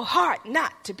helps your heart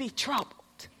not to be troubled.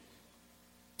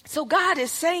 So God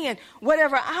is saying,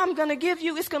 whatever I'm going to give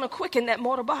you, it's going to quicken that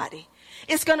mortal body.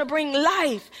 It's going to bring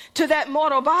life to that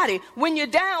mortal body. When you're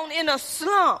down in a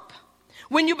slump,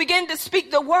 when you begin to speak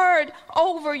the word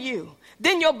over you,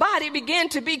 then your body begin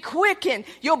to be quickened.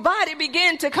 Your body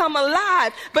begin to come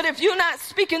alive. But if you're not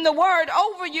speaking the word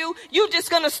over you, you're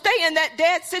just going to stay in that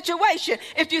dead situation.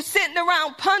 If you're sitting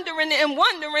around pondering and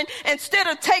wondering, instead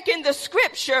of taking the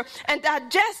scripture and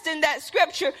digesting that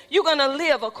scripture, you're going to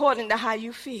live according to how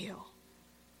you feel.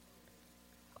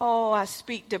 Oh, I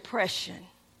speak depression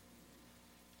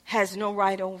has no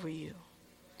right over you.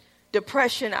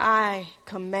 Depression, I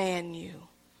command you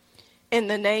in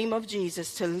the name of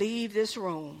Jesus to leave this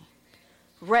room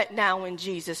right now in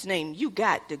Jesus' name. You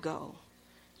got to go.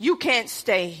 You can't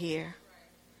stay here.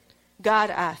 God,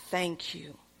 I thank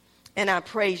you and I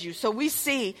praise you. So we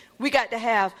see we got to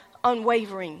have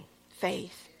unwavering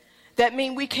faith. That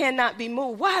means we cannot be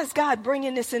moved. Why is God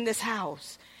bringing this in this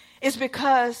house? It's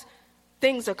because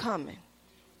things are coming.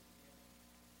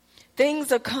 Things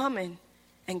are coming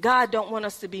and God don't want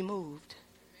us to be moved.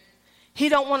 He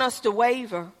don't want us to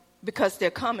waver. Because they're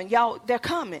coming. Y'all, they're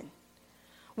coming.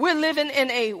 We're living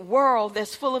in a world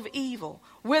that's full of evil.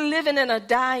 We're living in a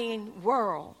dying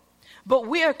world. But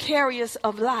we're carriers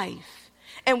of life.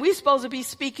 And we're supposed to be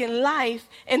speaking life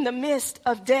in the midst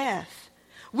of death.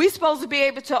 We're supposed to be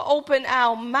able to open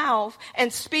our mouth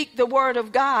and speak the word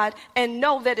of God and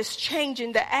know that it's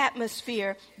changing the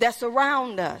atmosphere that's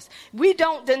around us. We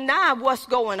don't deny what's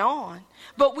going on,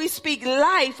 but we speak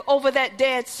life over that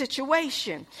dead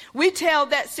situation. We tell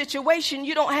that situation,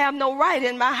 you don't have no right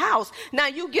in my house. Now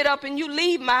you get up and you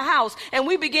leave my house, and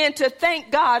we begin to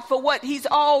thank God for what he's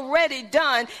already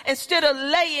done instead of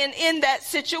laying in that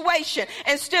situation,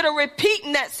 instead of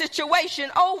repeating that situation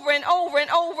over and over and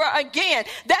over again.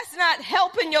 That's not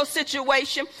helping your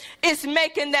situation. It's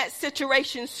making that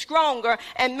situation stronger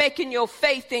and making your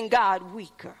faith in God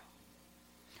weaker.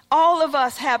 All of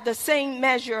us have the same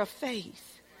measure of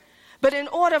faith. But in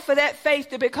order for that faith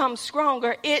to become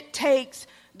stronger, it takes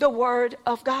the word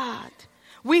of God.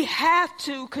 We have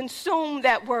to consume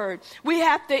that word. We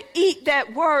have to eat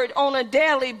that word on a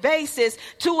daily basis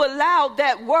to allow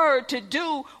that word to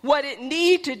do what it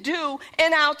needs to do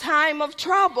in our time of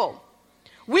trouble.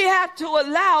 We have to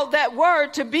allow that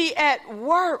word to be at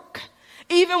work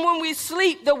Even when we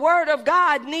sleep, the word of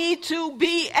God needs to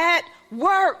be at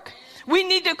work. We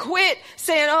need to quit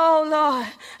saying, oh, Lord,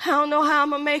 I don't know how I'm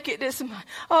going to make it this month.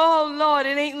 Oh, Lord,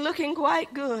 it ain't looking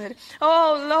quite good.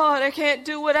 Oh, Lord, I can't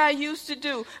do what I used to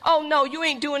do. Oh, no, you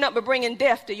ain't doing nothing but bringing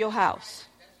death to your house.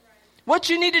 What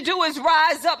you need to do is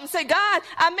rise up and say, God,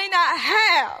 I may not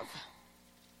have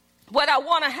what I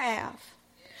want to have,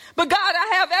 but God,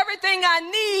 I have everything I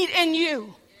need in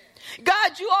you.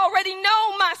 God, you already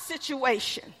know my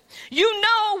situation. You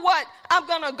know what I'm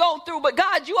going to go through, but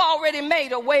God, you already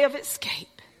made a way of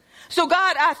escape. So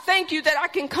God, I thank you that I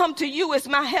can come to you as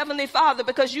my heavenly Father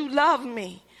because you love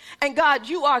me. And God,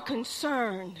 you are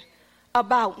concerned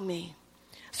about me.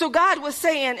 So God was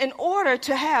saying, in order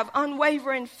to have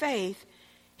unwavering faith,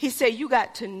 he said, you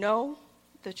got to know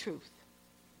the truth.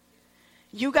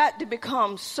 You got to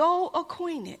become so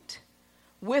acquainted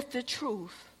with the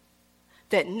truth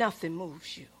that nothing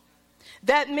moves you.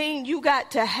 That means you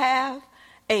got to have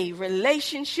a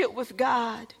relationship with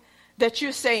God that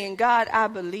you're saying, God, I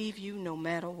believe you no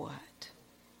matter what.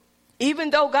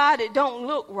 Even though, God, it don't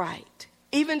look right.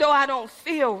 Even though I don't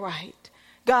feel right.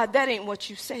 God, that ain't what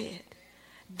you said.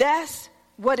 That's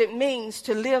what it means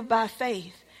to live by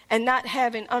faith and not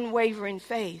having unwavering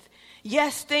faith.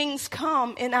 Yes, things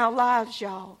come in our lives,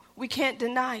 y'all. We can't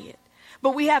deny it.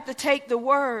 But we have to take the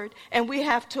word and we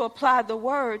have to apply the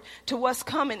word to what's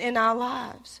coming in our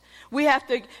lives. We have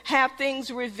to have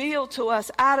things revealed to us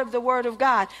out of the word of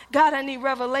God. God, I need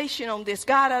revelation on this.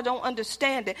 God, I don't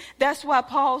understand it. That's why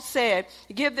Paul said,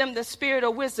 give them the spirit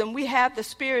of wisdom. We have the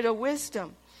spirit of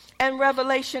wisdom and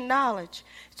revelation knowledge.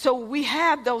 So we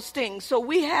have those things. So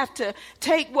we have to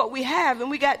take what we have and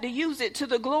we got to use it to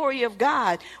the glory of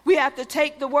God. We have to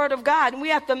take the word of God and we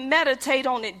have to meditate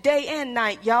on it day and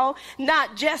night, y'all.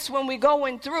 Not just when we're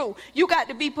going through. You got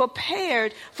to be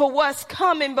prepared for what's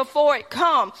coming before it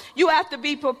comes. You have to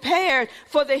be prepared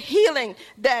for the healing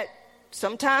that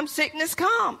sometimes sickness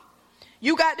comes.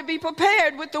 You got to be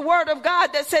prepared with the word of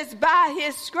God that says, by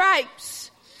his stripes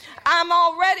I'm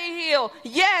already healed.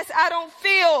 Yes, I don't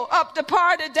feel up to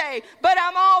par today, but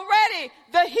I'm already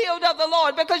the healed of the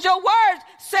Lord because your word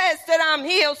says that I'm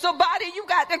healed. So body, you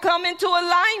got to come into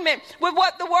alignment with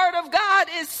what the word of God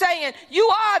is saying. You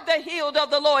are the healed of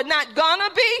the Lord. Not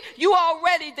gonna be, you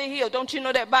already the healed. Don't you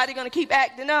know that body gonna keep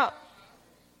acting up?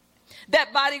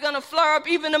 That body going to flare up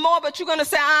even more, but you're going to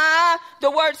say,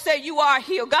 the word say you are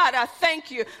healed. God, I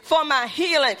thank you for my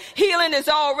healing. Healing is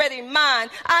already mine.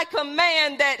 I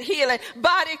command that healing.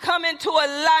 Body, come into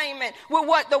alignment with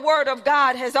what the word of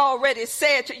God has already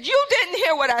said to you. You didn't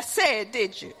hear what I said,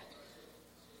 did you?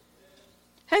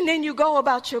 And then you go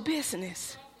about your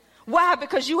business. Why?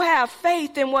 Because you have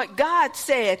faith in what God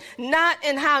said, not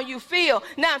in how you feel.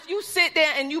 Now, if you sit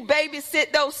there and you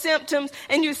babysit those symptoms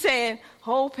and you're saying,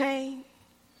 oh, pain,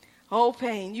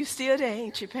 you still there,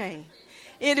 ain't you, pain?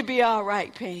 It'll be all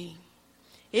right, pain.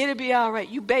 It'll be all right.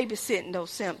 You babysitting those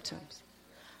symptoms.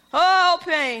 Oh,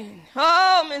 pain.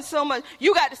 Oh, man, so much.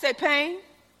 You got to say, pain,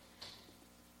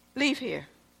 leave here.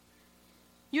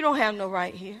 You don't have no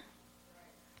right here.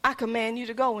 I command you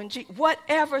to go. And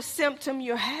whatever symptom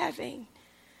you're having,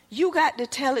 you got to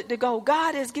tell it to go.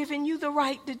 God has given you the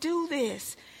right to do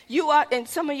this. You are, and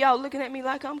some of y'all looking at me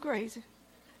like I'm crazy.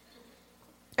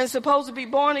 And supposed to be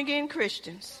born again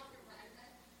Christians.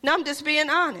 Now I'm just being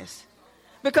honest.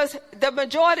 Because the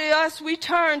majority of us, we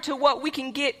turn to what we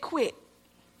can get quick.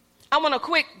 I want a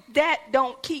quick, that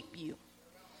don't keep you.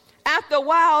 After a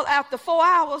while, after 4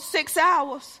 hours, 6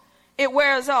 hours, it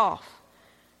wears off.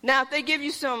 Now, if they give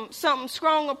you something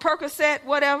strong, a Percocet,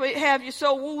 whatever, it have you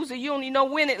so woozy, you don't even know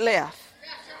when it left.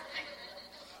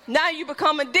 Now you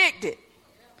become addicted.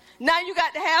 Now you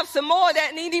got to have some more of that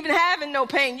and ain't even having no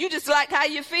pain. You just like how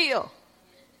you feel.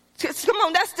 Come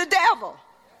on, that's the devil.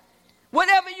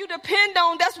 Whatever you depend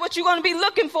on, that's what you're going to be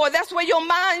looking for. That's where your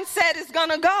mindset is going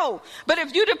to go. But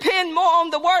if you depend more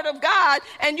on the word of God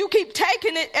and you keep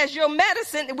taking it as your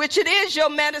medicine, which it is your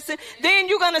medicine, then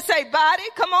you're going to say, body,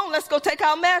 come on, let's go take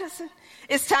our medicine.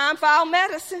 It's time for our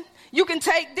medicine. You can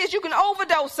take this. You can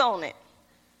overdose on it.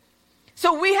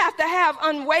 So we have to have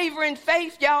unwavering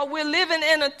faith, y'all. We're living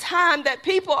in a time that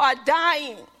people are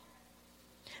dying.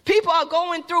 People are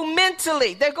going through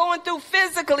mentally. They're going through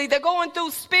physically. They're going through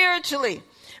spiritually.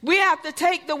 We have to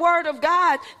take the word of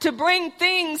God to bring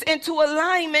things into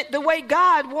alignment the way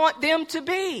God wants them to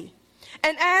be.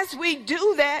 And as we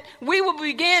do that, we will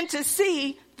begin to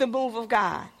see the move of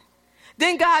God.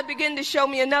 Then God began to show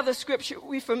me another scripture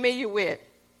we're familiar with.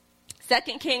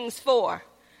 2 Kings 4,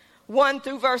 1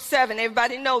 through verse 7.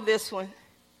 Everybody know this one.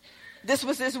 This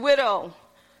was this widow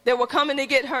that were coming to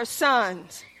get her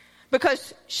sons.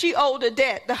 because she owed a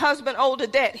debt. The husband owed a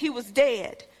debt. He was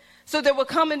dead. So they were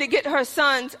coming to get her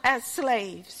sons as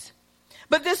slaves.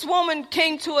 But this woman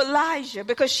came to Elijah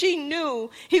because she knew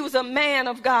he was a man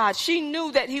of God. She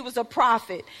knew that he was a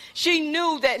prophet. She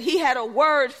knew that he had a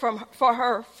word for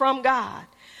her from God.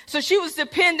 So she was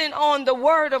dependent on the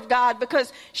word of God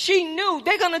because she knew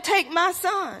they're going to take my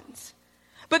sons.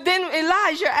 But then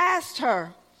Elijah asked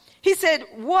her, he said,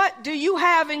 what do you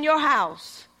have in your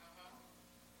house?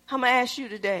 I'm going to ask you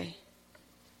today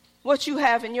what you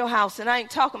have in your house. And I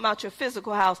ain't talking about your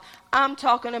physical house. I'm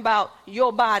talking about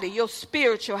your body, your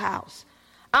spiritual house.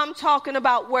 I'm talking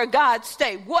about where God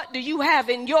stays. What do you have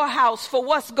in your house for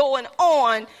what's going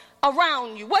on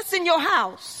around you? What's in your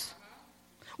house?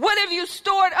 What have you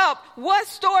stored up? What's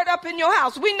stored up in your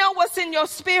house? We know what's in your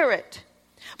spirit.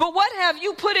 But what have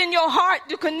you put in your heart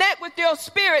to connect with your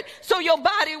spirit so your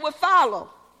body will follow?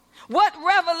 What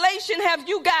revelation have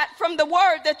you got from the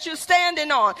word that you're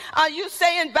standing on? Are you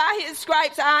saying by his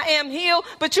stripes I am healed,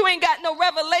 but you ain't got no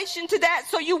revelation to that,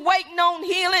 so you waiting on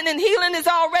healing and healing is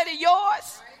already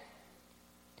yours?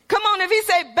 Come on, if he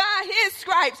say by his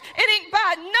stripes, it ain't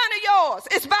by none of yours,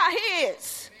 it's by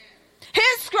his.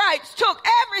 His stripes took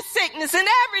every sickness and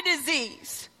every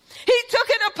disease. He took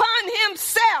it upon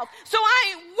himself. So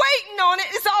I ain't waiting on it.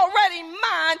 It's already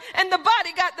mine. And the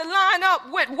body got to line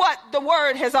up with what the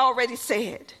word has already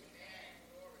said.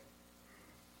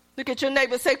 Look at your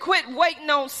neighbor. Say, quit waiting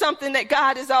on something that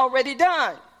God has already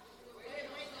done.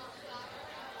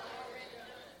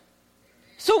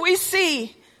 So we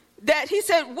see that he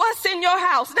said, what's in your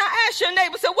house? Now ask your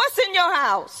neighbor, say, what's in your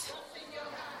house?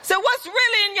 So what's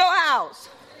really in your house?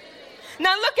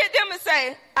 Now look at them and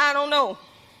say, I don't know.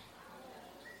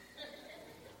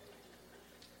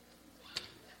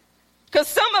 Because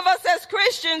some of us as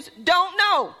Christians don't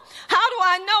know. How do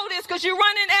I know this? Because you're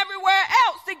running everywhere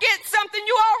else to get something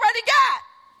you already got.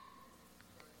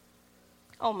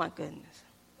 Oh my goodness.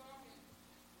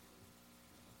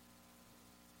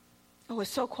 Oh,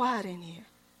 it's so quiet in here.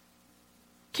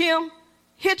 Kim,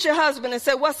 hit your husband and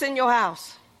say, what's in your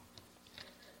house?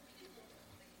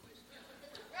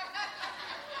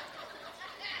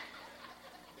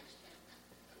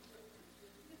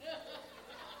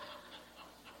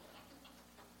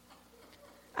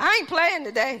 I ain't playing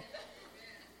today.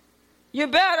 You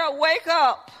better wake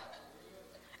up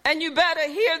and you better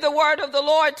hear the word of the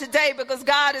Lord today, because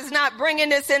God is not bringing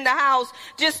this in the house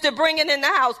just to bring it in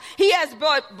the house. He has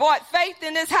brought faith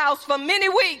in this house for many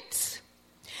weeks.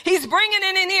 He's bringing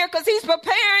it in here because he's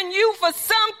preparing you for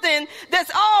something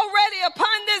that's already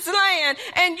upon this land,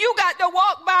 and you got to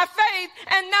walk by faith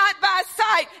and not by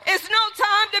sight. It's no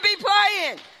time to be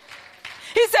playing.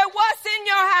 He said, what's in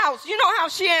your house? You know how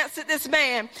she answered this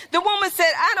man. The woman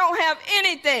said, I don't have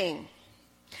anything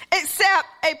except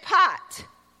a pot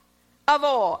of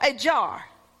oil, a jar.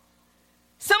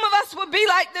 Some of us would be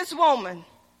like this woman.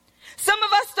 Some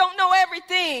of us don't know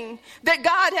everything that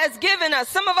God has given us.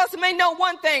 Some of us may know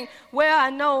one thing. Well,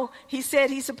 I know he said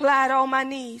he supplied all my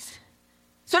needs.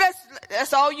 So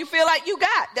that's all you feel like you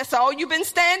got. That's all you've been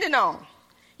standing on.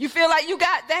 You feel like you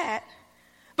got that.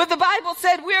 But the Bible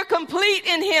said we're complete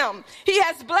in him. He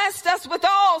has blessed us with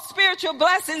all spiritual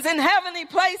blessings in heavenly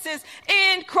places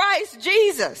in Christ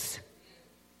Jesus.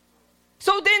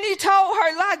 So then he told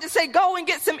her, Elijah, say, go and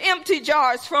get some empty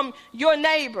jars from your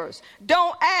neighbors.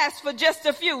 Don't ask for just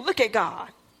a few. Look at God.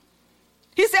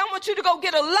 He said, I want you to go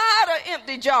get a lot of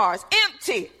empty jars,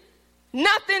 empty,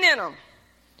 nothing in them,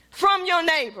 from your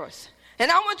neighbors.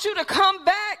 And I want you to come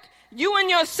back, you and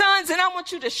your sons, and I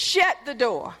want you to shut the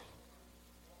door.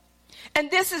 And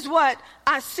this is what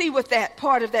I see with that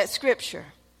part of that scripture.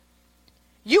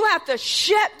 You have to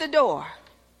shut the door.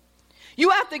 You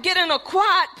have to get in a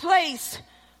quiet place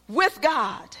with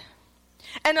God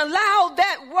and allow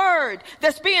that word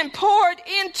that's being poured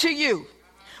into you,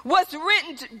 what's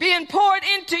written being poured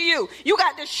into you. You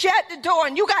got to shut the door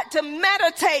and you got to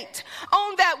meditate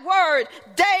on that word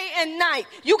day and night.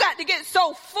 You got to get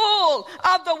so full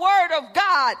of the word of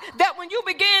God that when you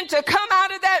begin to come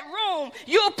out of that room,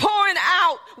 you're pouring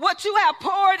out what you have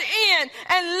poured in,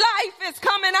 and life is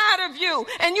coming out of you,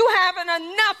 and you having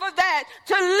enough of that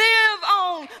to live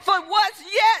on for what's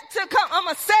yet to come. I'm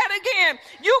going to say it again.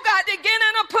 You got to get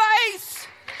in a place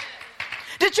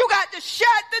that you got to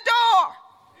shut the door.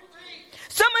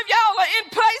 Some of y'all are in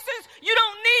places you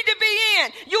don't need to be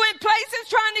in. You in places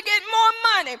trying to get more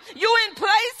money. You in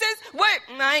places where,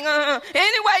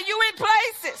 anyway, you in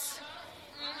places.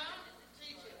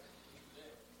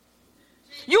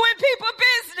 You in people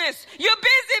business. You're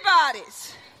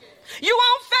busybodies. You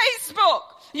on Facebook.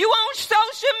 You on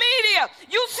social media.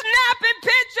 You snapping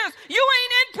pictures. You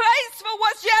ain't in place for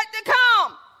what's yet to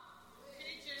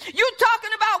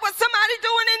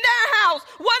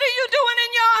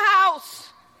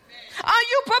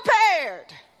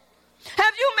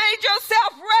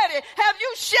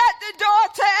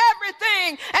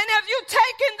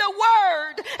the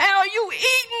word? And are you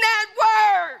eating that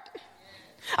word?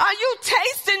 Are you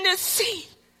tasting to see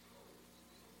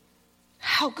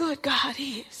how good God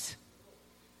is?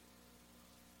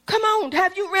 Come on,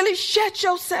 have you really shut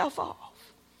yourself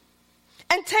off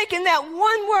and taken that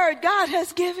one word God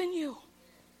has given you?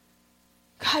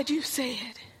 God, you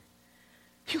said,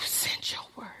 you sent your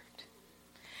word,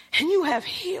 and you have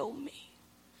healed me,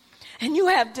 and you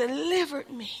have delivered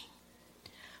me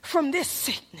from this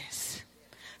sickness,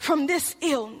 from this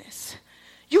illness.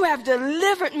 You have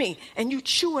delivered me, and you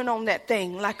chewing on that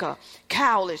thing like a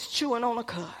cow is chewing on a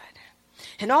cud.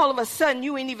 And all of a sudden,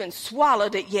 you ain't even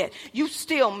swallowed it yet. You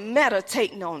still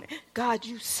meditating on it. God,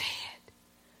 you said.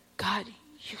 God,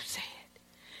 you said.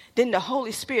 Then the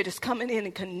Holy Spirit is coming in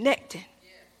and connecting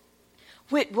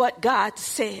with what God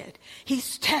said.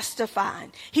 He's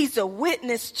testifying. He's a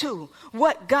witness to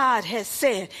what God has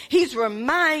said. He's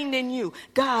reminding you,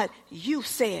 God, you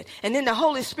said. And then the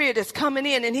Holy Spirit is coming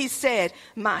in and he said,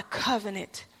 my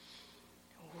covenant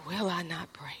will I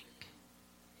not break,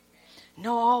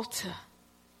 nor alter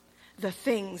the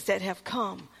things that have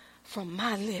come from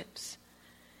my lips.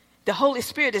 The Holy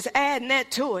Spirit is adding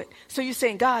that to it. So you're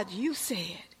saying, God, you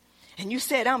said, and you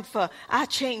said, I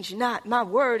change not. My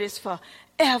word is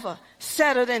forever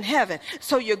settled in heaven.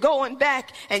 So you're going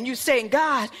back and you're saying,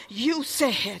 God, you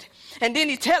said. And then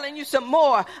he's telling you some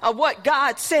more of what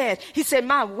God said. He said,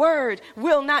 my word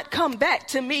will not come back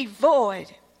to me void.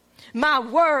 My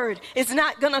word is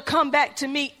not going to come back to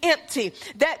me empty.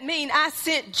 That means I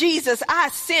sent Jesus. I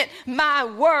sent my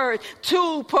word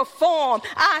to perform.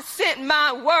 I sent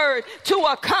my word to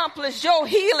accomplish your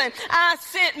healing. I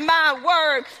sent my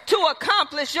word to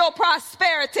accomplish your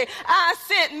prosperity. I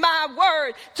sent my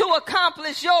word to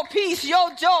accomplish your peace, your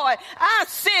joy. I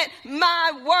sent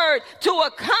my word to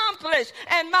accomplish,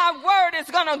 and my word is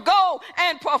going to go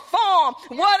and perform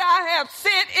what I have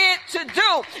sent it to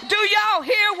do. Do y'all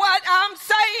hear what I'm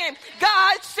saying?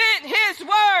 God sent his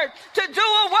word to do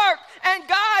a work, and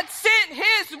God sent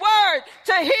his word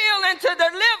to heal and to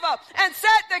deliver and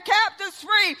set the captives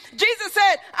free. Jesus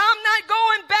said, I'm not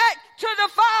going back to the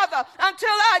Father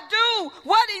until I do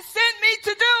what he sent me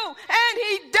to do. And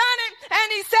he done it,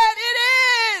 and he said it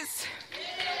is.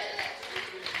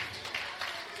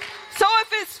 So if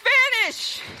it's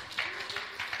finished,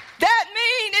 that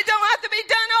means it don't have to be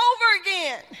done over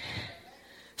again.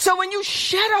 So when you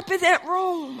shut up in that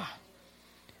room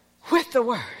with the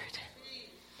word.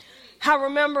 I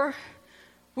remember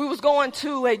we was going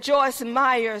to a Joyce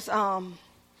Myers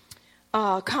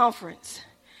conference.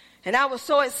 And I was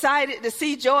so excited to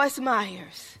see Joyce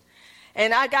Myers.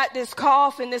 And I got this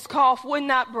cough, and this cough would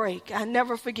not break. I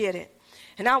never forget it.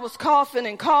 And I was coughing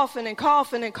and coughing and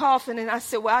coughing and coughing. And I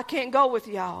said, well, I can't go with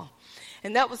y'all.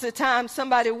 And that was the time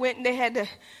somebody went and they had to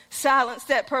silence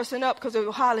that person up because they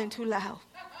were hollering too loud.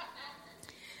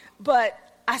 But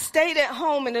I stayed at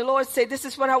home, and the Lord said, this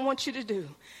is what I want you to do.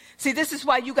 See, this is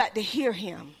why you got to hear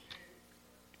him.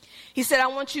 He said, I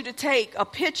want you to take a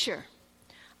pitcher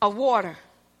of water,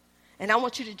 and I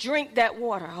want you to drink that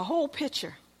water, a whole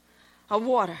pitcher of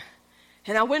water.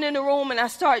 And I went in the room, and I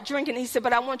started drinking. He said,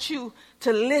 but I want you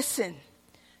to listen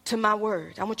to my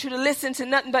word. I want you to listen to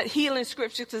nothing but healing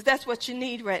scriptures, because that's what you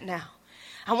need right now.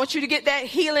 I want you to get that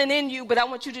healing in you, but I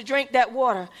want you to drink that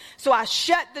water. So I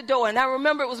shut the door, and I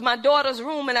remember it was my daughter's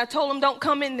room, and I told him, don't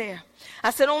come in there.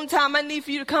 I said, only time I need for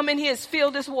you to come in here is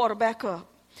fill this water back up.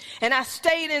 And I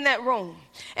stayed in that room,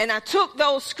 and I took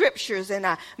those scriptures, and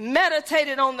I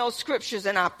meditated on those scriptures,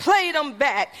 and I played them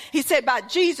back. He said, by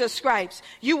Jesus' stripes,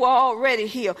 you are already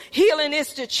healed. Healing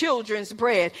is the children's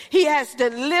bread. He has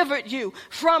delivered you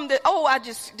from I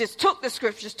just took the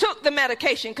scriptures, took the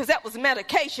medication, because that was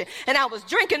medication. And I was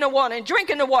drinking the water and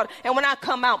drinking the water. And when I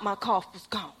come out, my cough was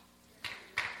gone.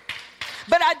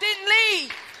 But I didn't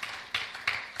leave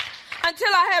until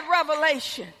I had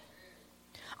revelation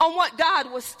on what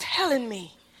God was telling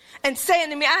me and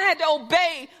saying to me. I had to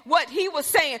obey what he was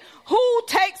saying. Who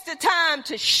takes the time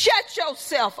to shut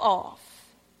yourself off?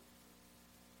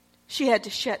 She had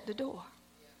to shut the door.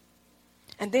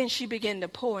 And then she began to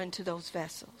pour into those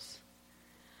vessels.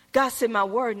 God said, my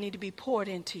word need to be poured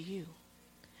into you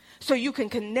so you can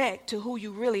connect to who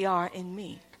you really are in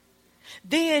me.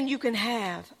 Then you can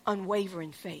have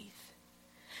unwavering faith.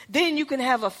 Then you can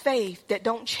have a faith that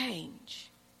don't change,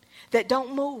 that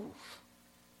don't move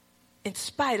in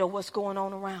spite of what's going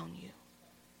on around you.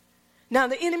 Now,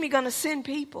 the enemy going to send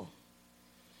people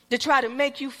to try to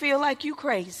make you feel like you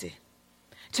crazy,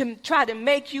 to try to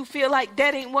make you feel like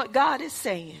that ain't what God is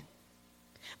saying.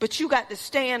 But you got to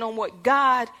stand on what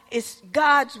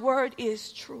God's word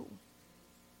is true.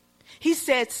 He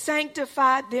said,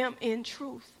 sanctify them in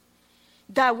truth.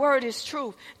 Thy word is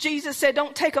truth. Jesus said,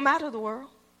 don't take them out of the world.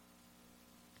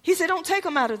 He said, don't take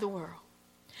them out of the world.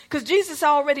 Because Jesus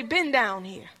already been down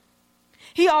here.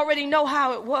 He already know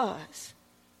how it was.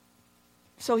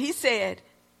 So he said,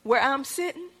 where I'm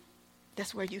sitting,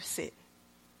 that's where you sit.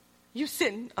 You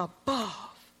sitting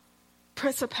above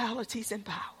principalities and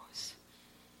powers.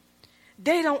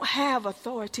 They don't have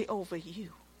authority over you.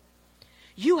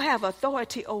 You have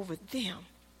authority over them.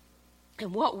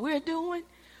 And what we're doing,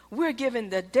 we're giving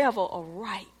the devil a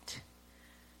right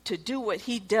to do what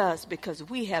he does because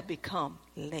we have become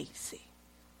lazy.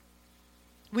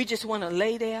 We just want to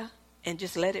lay there and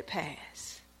just let it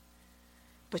pass.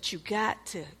 But you got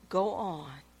to go on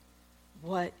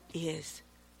what is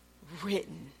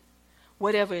written.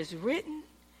 Whatever is written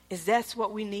that's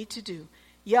what we need to do.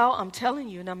 Y'all, I'm telling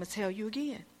you, and I'm going to tell you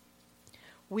again.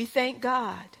 We thank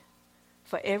God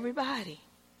for everybody.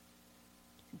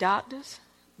 Doctors,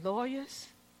 lawyers.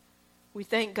 We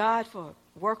thank God for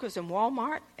workers in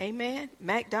Walmart. Amen.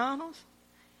 McDonald's.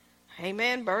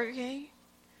 Amen. Burger King.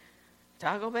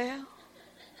 Taco Bell.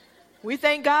 We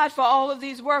thank God for all of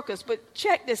these workers. But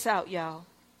check this out, y'all.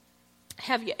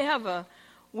 Have you ever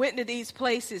went to these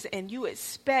places and you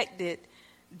expected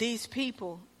these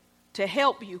people to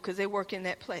help you because they work in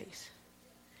that place?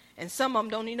 And some of them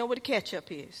don't even know what a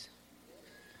ketchup is.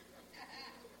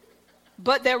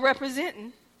 But they're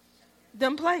representing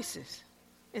them places.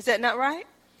 Is that not right?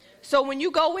 So when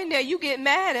you go in there, you get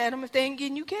mad at them if they ain't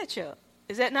getting you ketchup.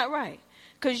 Is that not right?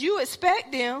 Because you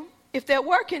expect them, if they're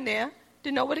working there,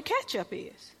 to know what a ketchup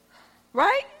is.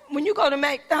 Right? When you go to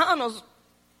McDonald's,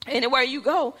 anywhere you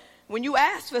go, when you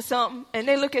ask for something and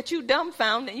they look at you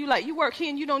dumbfounded and you like, you work here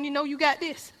and you don't even know you got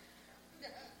this.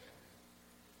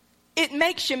 It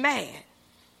makes you mad.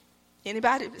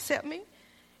 Anybody except me?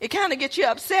 It kind of gets you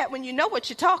upset when you know what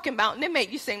you're talking about and they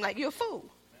make you seem like you're a fool.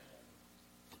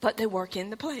 But they work in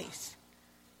the place.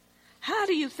 How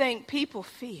do you think people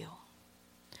feel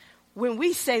when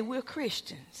we say we're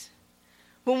Christians?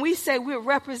 When we say we're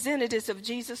representatives of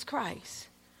Jesus Christ?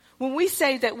 When we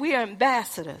say that we are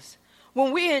ambassadors?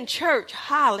 When we're in church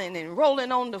hollering and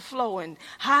rolling on the floor and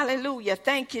hallelujah,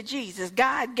 thank you, Jesus,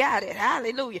 God got it,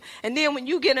 hallelujah. And then when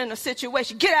you get in a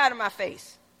situation, get out of my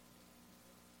face.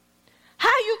 How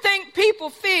you think people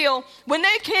feel when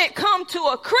they can't come to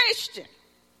a Christian?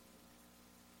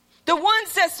 The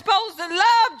ones that's supposed to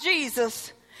love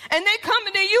Jesus, and they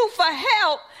coming to you for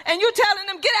help, and you telling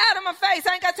them, get out of my face,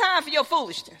 I ain't got time for your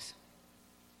foolishness.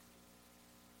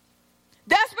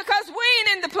 That's because we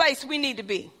ain't in the place we need to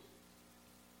be.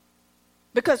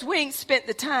 Because we ain't spent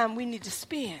the time we need to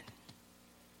spend.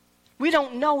 We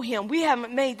don't know him. We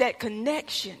haven't made that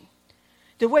connection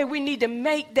the way we need to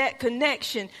make that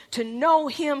connection to know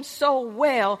him so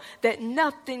well that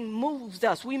nothing moves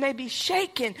us. We may be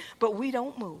shaken, but we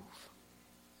don't move.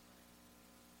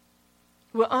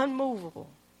 We're unmovable,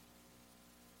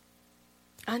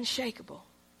 unshakable,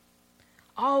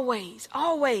 always,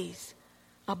 always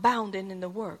abounding in the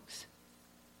works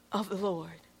of the Lord.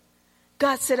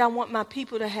 God said, I want my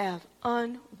people to have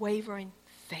unwavering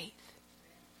faith.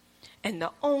 And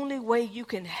the only way you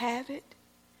can have it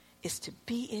is to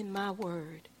be in my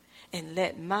word and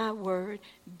let my word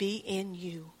be in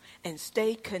you and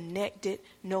stay connected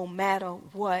no matter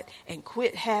what and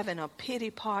quit having a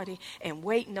pity party and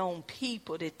waiting on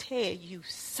people to tell you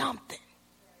something.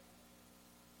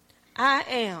 I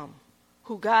am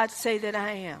who God say that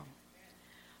I am.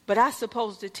 But I'm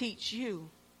supposed to teach you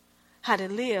how to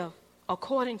live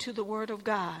according to the word of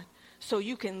God so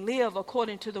you can live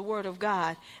according to the word of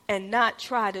God and not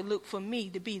try to look for me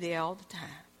to be there all the time.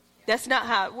 That's not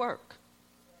how it works.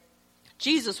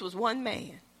 Jesus was one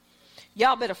man.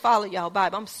 Y'all better follow y'all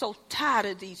Bible. I'm so tired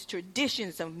of these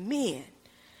traditions of men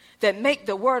that make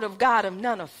the word of God of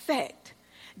none effect.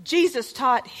 Jesus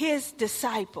taught his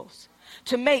disciples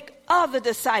to make other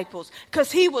disciples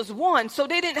because he was one, so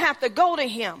they didn't have to go to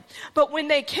him. But when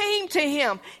they came to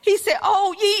him, he said,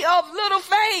 oh, ye of little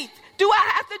faith, do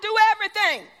I have to do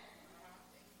everything?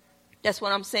 That's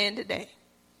what I'm saying today.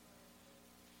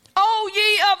 Oh,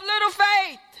 ye of little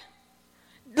faith.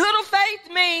 Little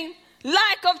faith means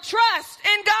lack of trust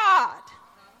in God.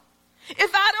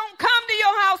 If I don't come to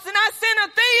your house and I send a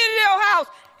thief to your house,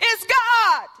 it's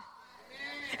God.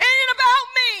 It ain't about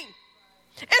me.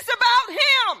 It's about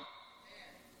him.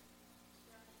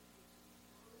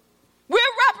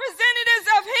 We're representatives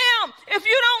of him. If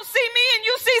you don't see me and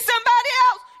you see somebody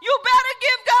else, you better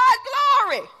give God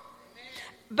glory.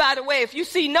 By the way, if you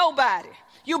see nobody,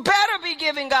 you better be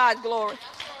giving God glory.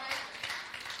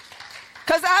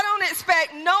 Because I don't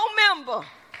expect no member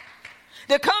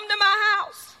to come to my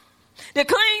house, to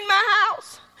clean my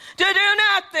house, to do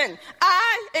nothing.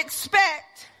 I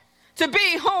expect to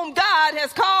be whom God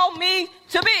has called me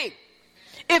to be.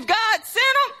 If God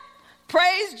sent them,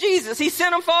 praise Jesus. He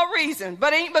sent them for a reason,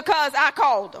 but it ain't because I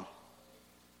called them.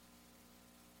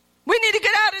 We need to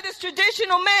get out of this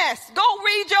traditional mess. Go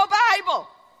read your Bible.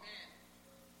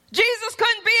 Jesus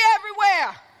couldn't be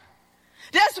everywhere.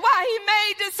 That's why he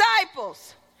made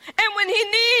disciples. And when he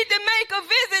needed to make a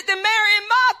visit to Mary and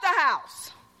Martha's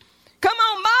house, come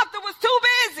on, Martha was too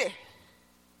busy.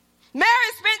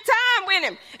 Mary spent time with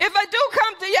him. If I do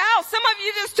come to your house, some of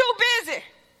you just too busy.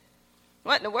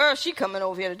 What in the world is she coming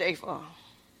over here today for?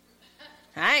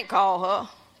 I ain't called her.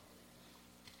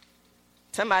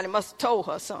 Somebody must have told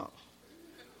her something.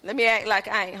 Let me act like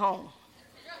I ain't home.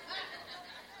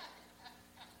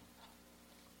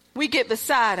 We get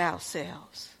beside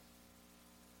ourselves.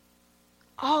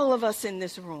 All of us in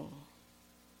this room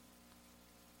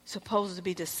supposed to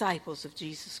be disciples of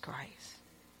Jesus Christ.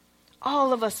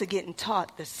 All of us are getting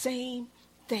taught the same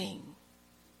thing.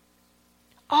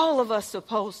 All of us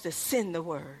supposed to send the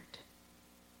word.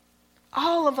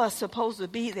 All of us supposed to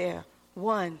be there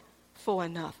one for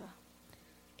another.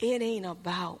 It ain't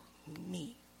about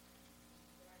me.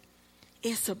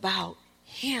 It's about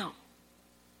him.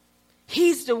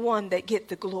 He's the one that get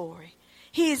the glory.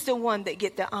 He's the one that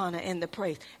get the honor and the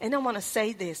praise. And I want to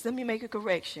say this. Let me make a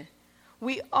correction.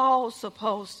 We all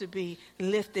supposed to be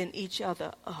lifting each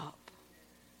other up.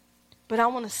 But I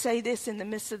want to say this in the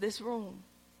midst of this room.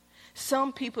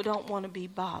 Some people don't want to be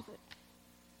bothered.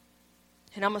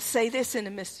 And I'm going to say this in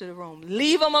the midst of the room.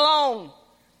 Leave them alone.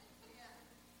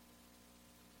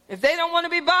 If they don't want to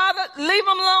be bothered, leave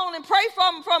them alone and pray for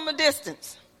them from a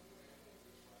distance.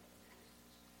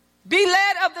 Be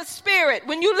led of the Spirit.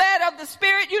 When you led of the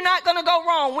Spirit, you're not going to go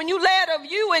wrong. When you led of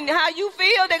you and how you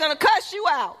feel, they're going to cuss you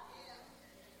out.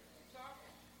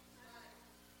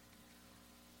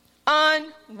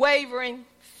 Unwavering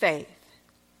faith.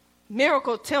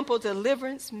 Miracle Temple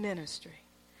Deliverance Ministry.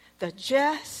 The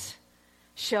just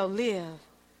shall live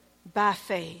by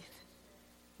faith.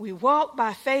 We walk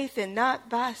by faith and not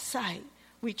by sight.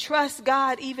 We trust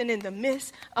God even in the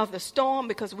midst of the storm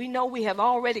because we know we have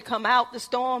already come out the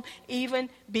storm.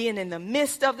 Even being in the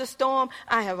midst of the storm,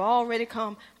 I have already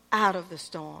come out of the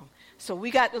storm. So we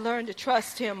got to learn to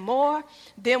trust him more.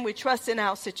 Then we trust in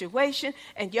our situation.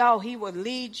 And y'all, he will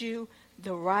lead you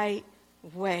the right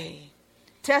way.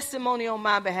 Testimony on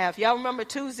my behalf. Y'all remember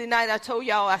Tuesday night I told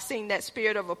y'all I seen that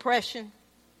spirit of oppression.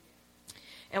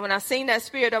 And when I seen that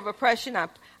spirit of oppression,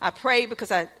 I prayed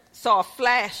because I saw a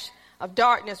flash of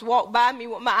darkness walk by me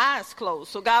with my eyes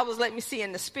closed. So God was letting me see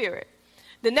in the spirit.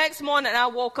 The next morning I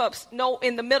woke up,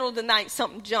 in the middle of the night,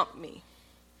 something jumped me.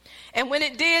 And when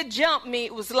it did jump me,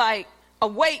 it was like a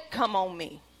weight come on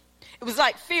me. It was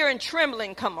like fear and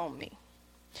trembling come on me.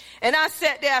 And I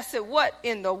sat there, I said, what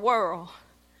in the world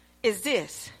is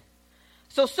this?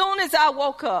 So soon as I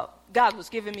woke up, God was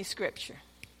giving me scripture.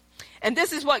 And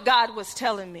this is what God was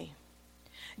telling me.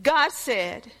 God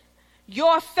said,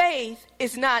 your faith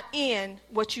is not in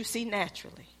what you see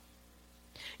naturally.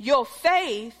 Your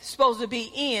faith is supposed to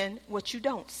be in what you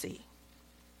don't see.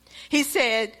 He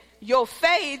said, your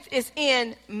faith is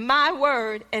in my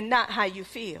word and not how you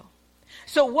feel.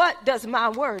 So what does my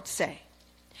word say?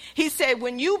 He said,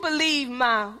 when you believe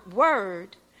my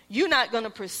word, you're not going to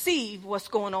perceive what's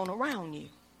going on around you.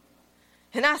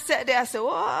 And I sat there, I said,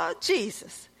 oh,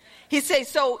 Jesus. He said,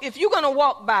 so if you're going to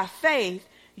walk by faith,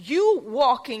 you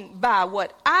walking by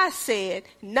what I said,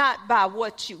 not by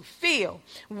what you feel.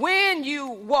 When you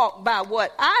walk by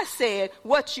what I said,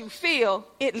 what you feel,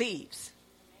 it leaves.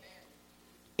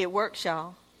 It works,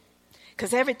 y'all.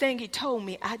 Because everything he told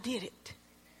me, I did it.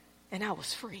 And I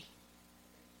was free.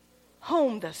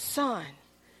 Whom the Son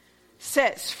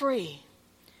sets free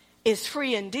is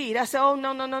free indeed. I said, oh,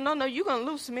 no, you're going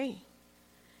to loose me.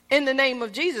 In the name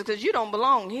of Jesus, because you don't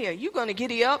belong here. You're going to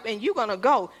giddy up and you're going to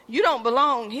go. You don't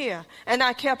belong here. And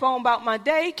I kept on about my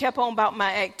day, kept on about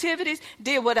my activities,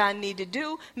 did what I need to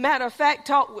do. Matter of fact,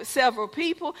 talked with several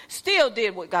people, still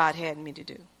did what God had me to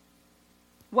do.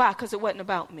 Why? Because it wasn't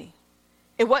about me.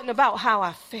 It wasn't about how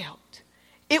I felt.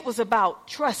 It was about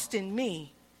trusting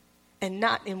me and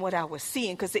not in what I was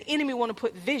seeing, because the enemy want to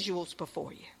put visuals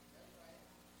before you.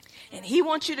 And he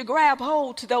wants you to grab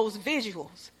hold to those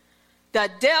visuals. The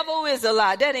devil is a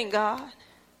lie. That ain't God.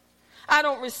 I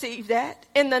don't receive that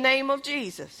in the name of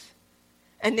Jesus.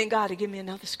 And then God would give me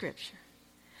another scripture.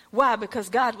 Why? Because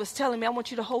God was telling me, I want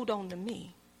you to hold on to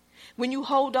me. When you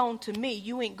hold on to me,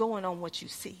 you ain't going on what you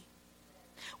see.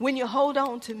 When you hold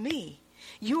on to me,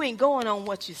 you ain't going on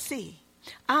what you see.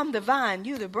 I'm the vine,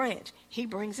 you the branch. He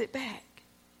brings it back.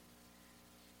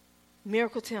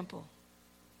 Miracle Temple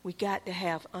we got to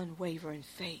have unwavering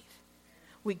faith.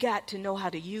 We got to know how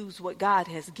to use what God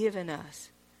has given us.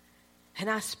 And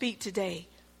I speak today,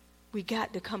 we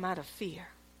got to come out of fear.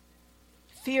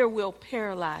 Fear will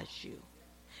paralyze you.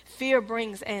 Fear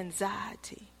brings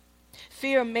anxiety.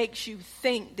 Fear makes you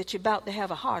think that you're about to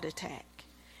have a heart attack.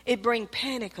 It brings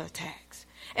panic attacks.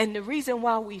 And the reason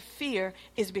why we fear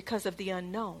is because of the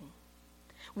unknown.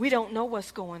 We don't know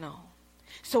what's going on.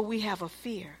 So we have a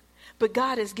fear. But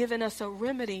God has given us a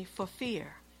remedy for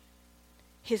fear.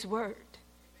 His word.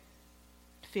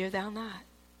 Fear thou not.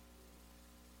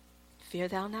 Fear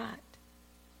thou not.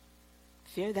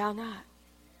 Fear thou not.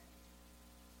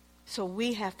 So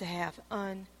we have to have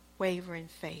unwavering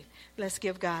faith. Let's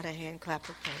give God a hand clap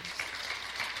of praise.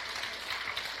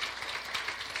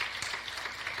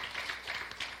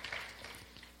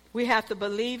 We have to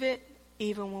believe it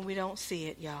even when we don't see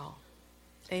it, y'all.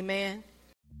 Amen.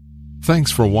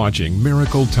 Thanks for watching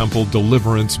Miracle Temple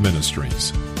Deliverance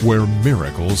Ministries, where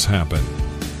miracles happen.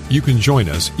 You can join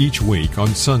us each week on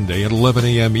Sunday at 11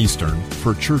 a.m. Eastern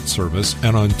for church service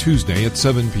and on Tuesday at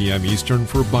 7 p.m. Eastern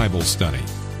for Bible study.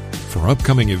 For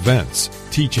upcoming events,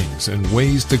 teachings, and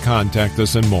ways to contact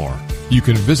us and more, you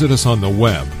can visit us on the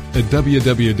web at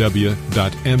www.mtdm.org.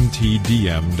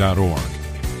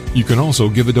 You can also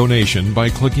give a donation by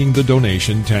clicking the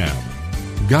donation tab.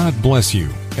 God bless you,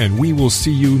 and we will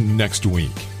see you next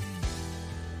week.